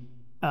be,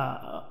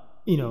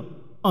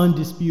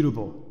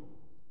 undisputable.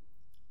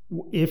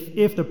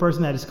 If the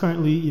person that is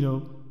currently,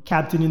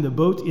 captaining the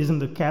boat isn't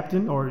the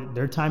captain, or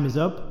their time is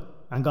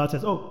up, and God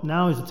says, "Oh,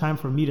 now is the time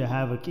for me to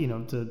have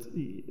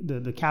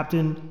the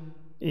captain,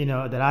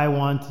 that I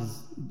want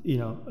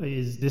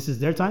is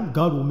their time."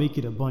 God will make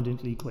it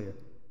abundantly clear.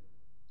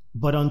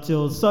 But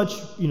until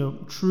such,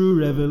 true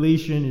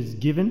revelation is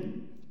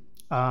given,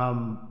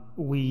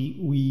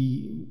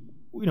 we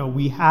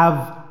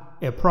have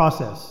a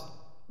process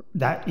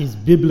that is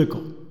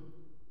biblical,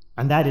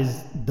 and that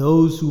is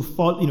those who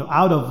fall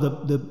out of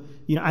the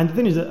and the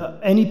thing is that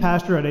any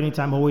pastor at any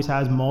time always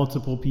has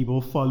multiple people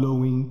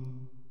following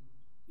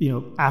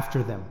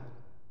after them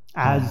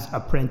as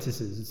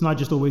apprentices. It's not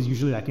just always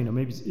usually like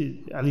maybe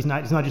at least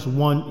not, it's not just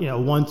one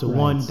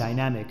one-to-one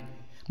dynamic,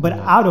 but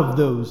out of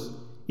those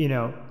they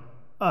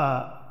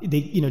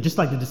just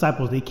like the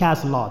disciples, they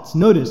cast lots.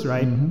 Notice,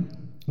 right?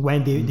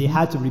 When they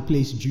had to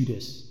replace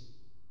Judas.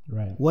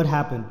 Right. What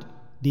happened?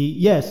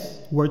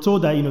 We're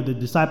told that the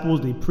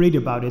disciples, they prayed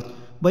about it,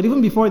 but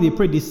even before they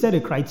prayed, they set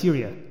a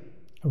criteria.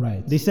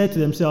 Right. They said to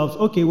themselves,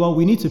 okay, well,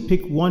 we need to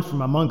pick one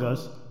from among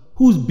us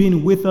who's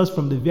been with us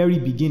from the very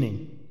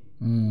beginning.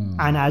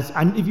 And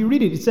if you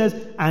read it, it says,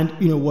 and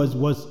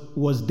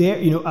was there,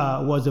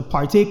 was a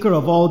partaker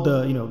of all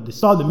the, they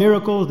saw the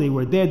miracles, they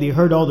were there, they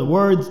heard all the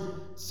words.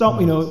 So,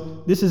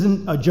 this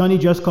isn't a Johnny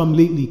just come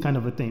lately kind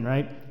of a thing,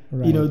 right?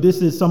 Right.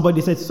 This is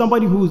somebody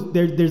who's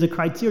there's a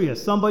criteria,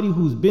 somebody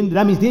who's been,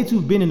 that means they too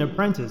have been an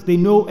apprentice. They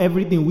know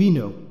everything we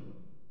know.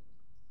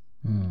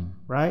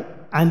 Right?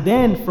 And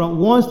then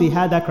once they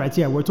had that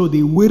criteria, we're told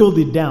they whittled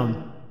it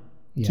down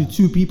to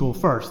 2 people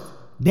first.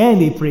 Then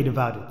they prayed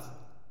about it.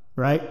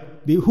 Right?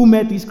 Who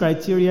met these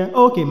criteria?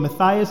 Okay,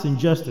 Matthias and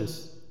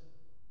Justus.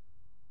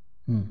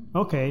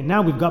 Okay,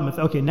 now we've got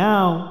Matthias. Okay,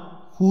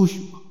 now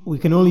we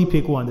can only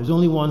pick one. There's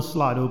only one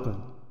slot open.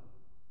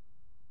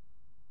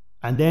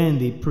 And then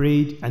they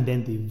prayed, and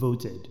then they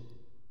voted.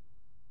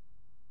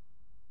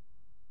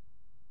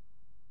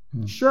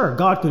 Sure,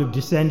 God could have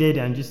descended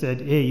and just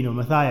said, hey,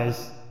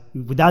 Matthias,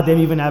 without them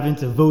even having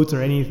to vote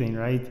or anything,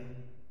 right?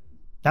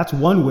 That's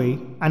one way,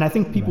 and I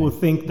think people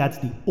think that's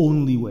the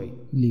only way.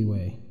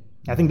 Leeway.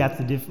 I think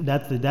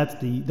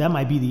that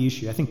might be the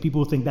issue. I think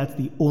people think that's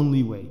the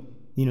only way.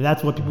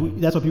 That's what people.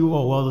 That's what people.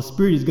 Oh, well, the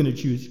Spirit is going to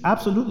choose.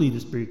 Absolutely, the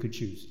Spirit could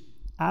choose.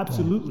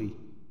 Absolutely,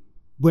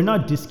 we're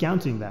not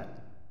discounting that.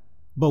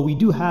 But we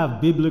do have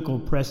biblical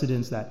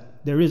precedents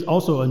that there is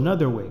also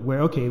another way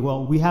where, okay,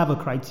 well, we have a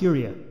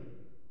criteria.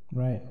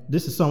 Right.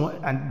 This is someone,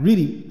 and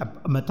really,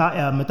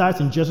 Matthias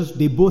and Justus,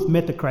 they both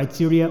met the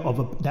criteria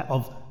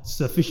of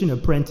sufficient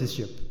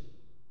apprenticeship.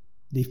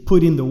 They've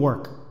put in the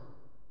work.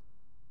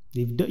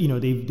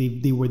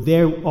 They were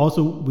there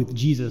also with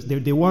Jesus.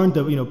 They weren't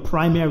the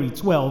primary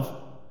 12,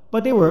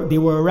 but they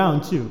were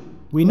around too.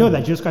 We know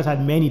that Jesus Christ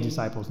had many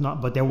disciples,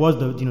 but there was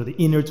the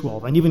inner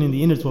 12, and even in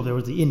the inner 12 there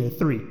was the inner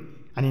 3,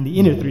 and in the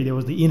inner 3 there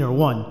was the inner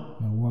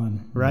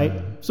 1. Right?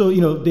 Yeah. So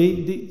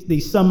they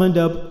summoned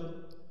up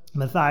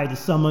Matthias, they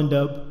summoned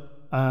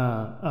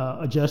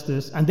up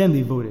Justus, and then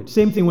they voted.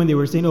 Same thing when they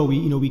were saying,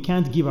 we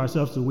can't give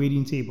ourselves to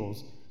waiting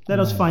tables. Let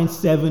us find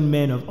 7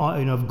 men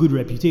of good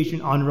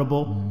reputation,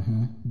 honorable,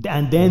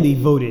 and then they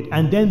voted,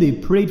 and then they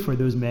prayed for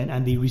those men,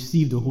 and they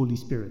received the Holy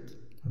Spirit.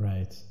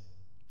 Right.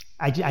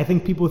 I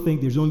think people think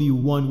there's only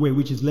one way,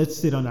 which is let's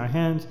sit on our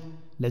hands,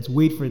 let's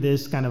wait for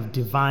this kind of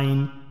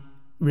divine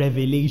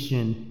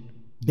revelation,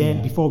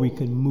 then before we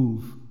can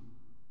move.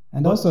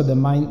 And also the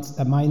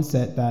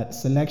mindset that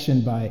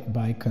selection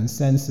by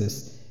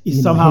consensus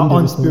is somehow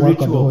unspiritual. The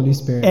work of the Holy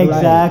Spirit.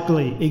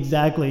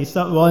 Exactly.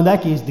 So, well, in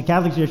that case, the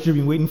Catholic Church should have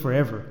been waiting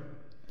forever,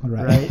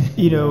 right?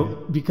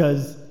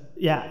 Because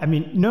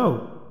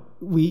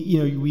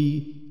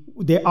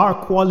there are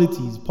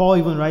qualities. Paul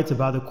even writes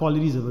about the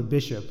qualities of a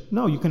bishop.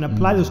 No, you can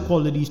apply those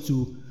qualities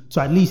to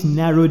at least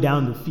narrow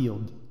down the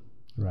field,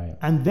 right?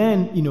 And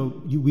then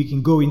we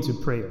can go into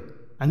prayer,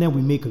 and then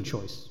we make a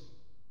choice,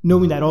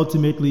 knowing that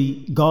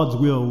ultimately God's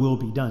will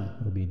be done.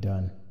 Will be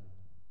done.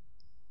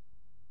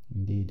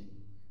 Indeed.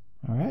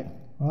 All right.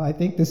 Well, I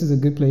think this is a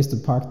good place to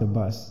park the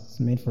bus. It's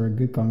made for a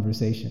good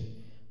conversation.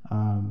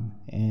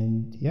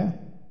 And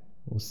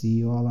we'll see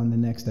you all on the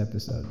next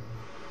episode.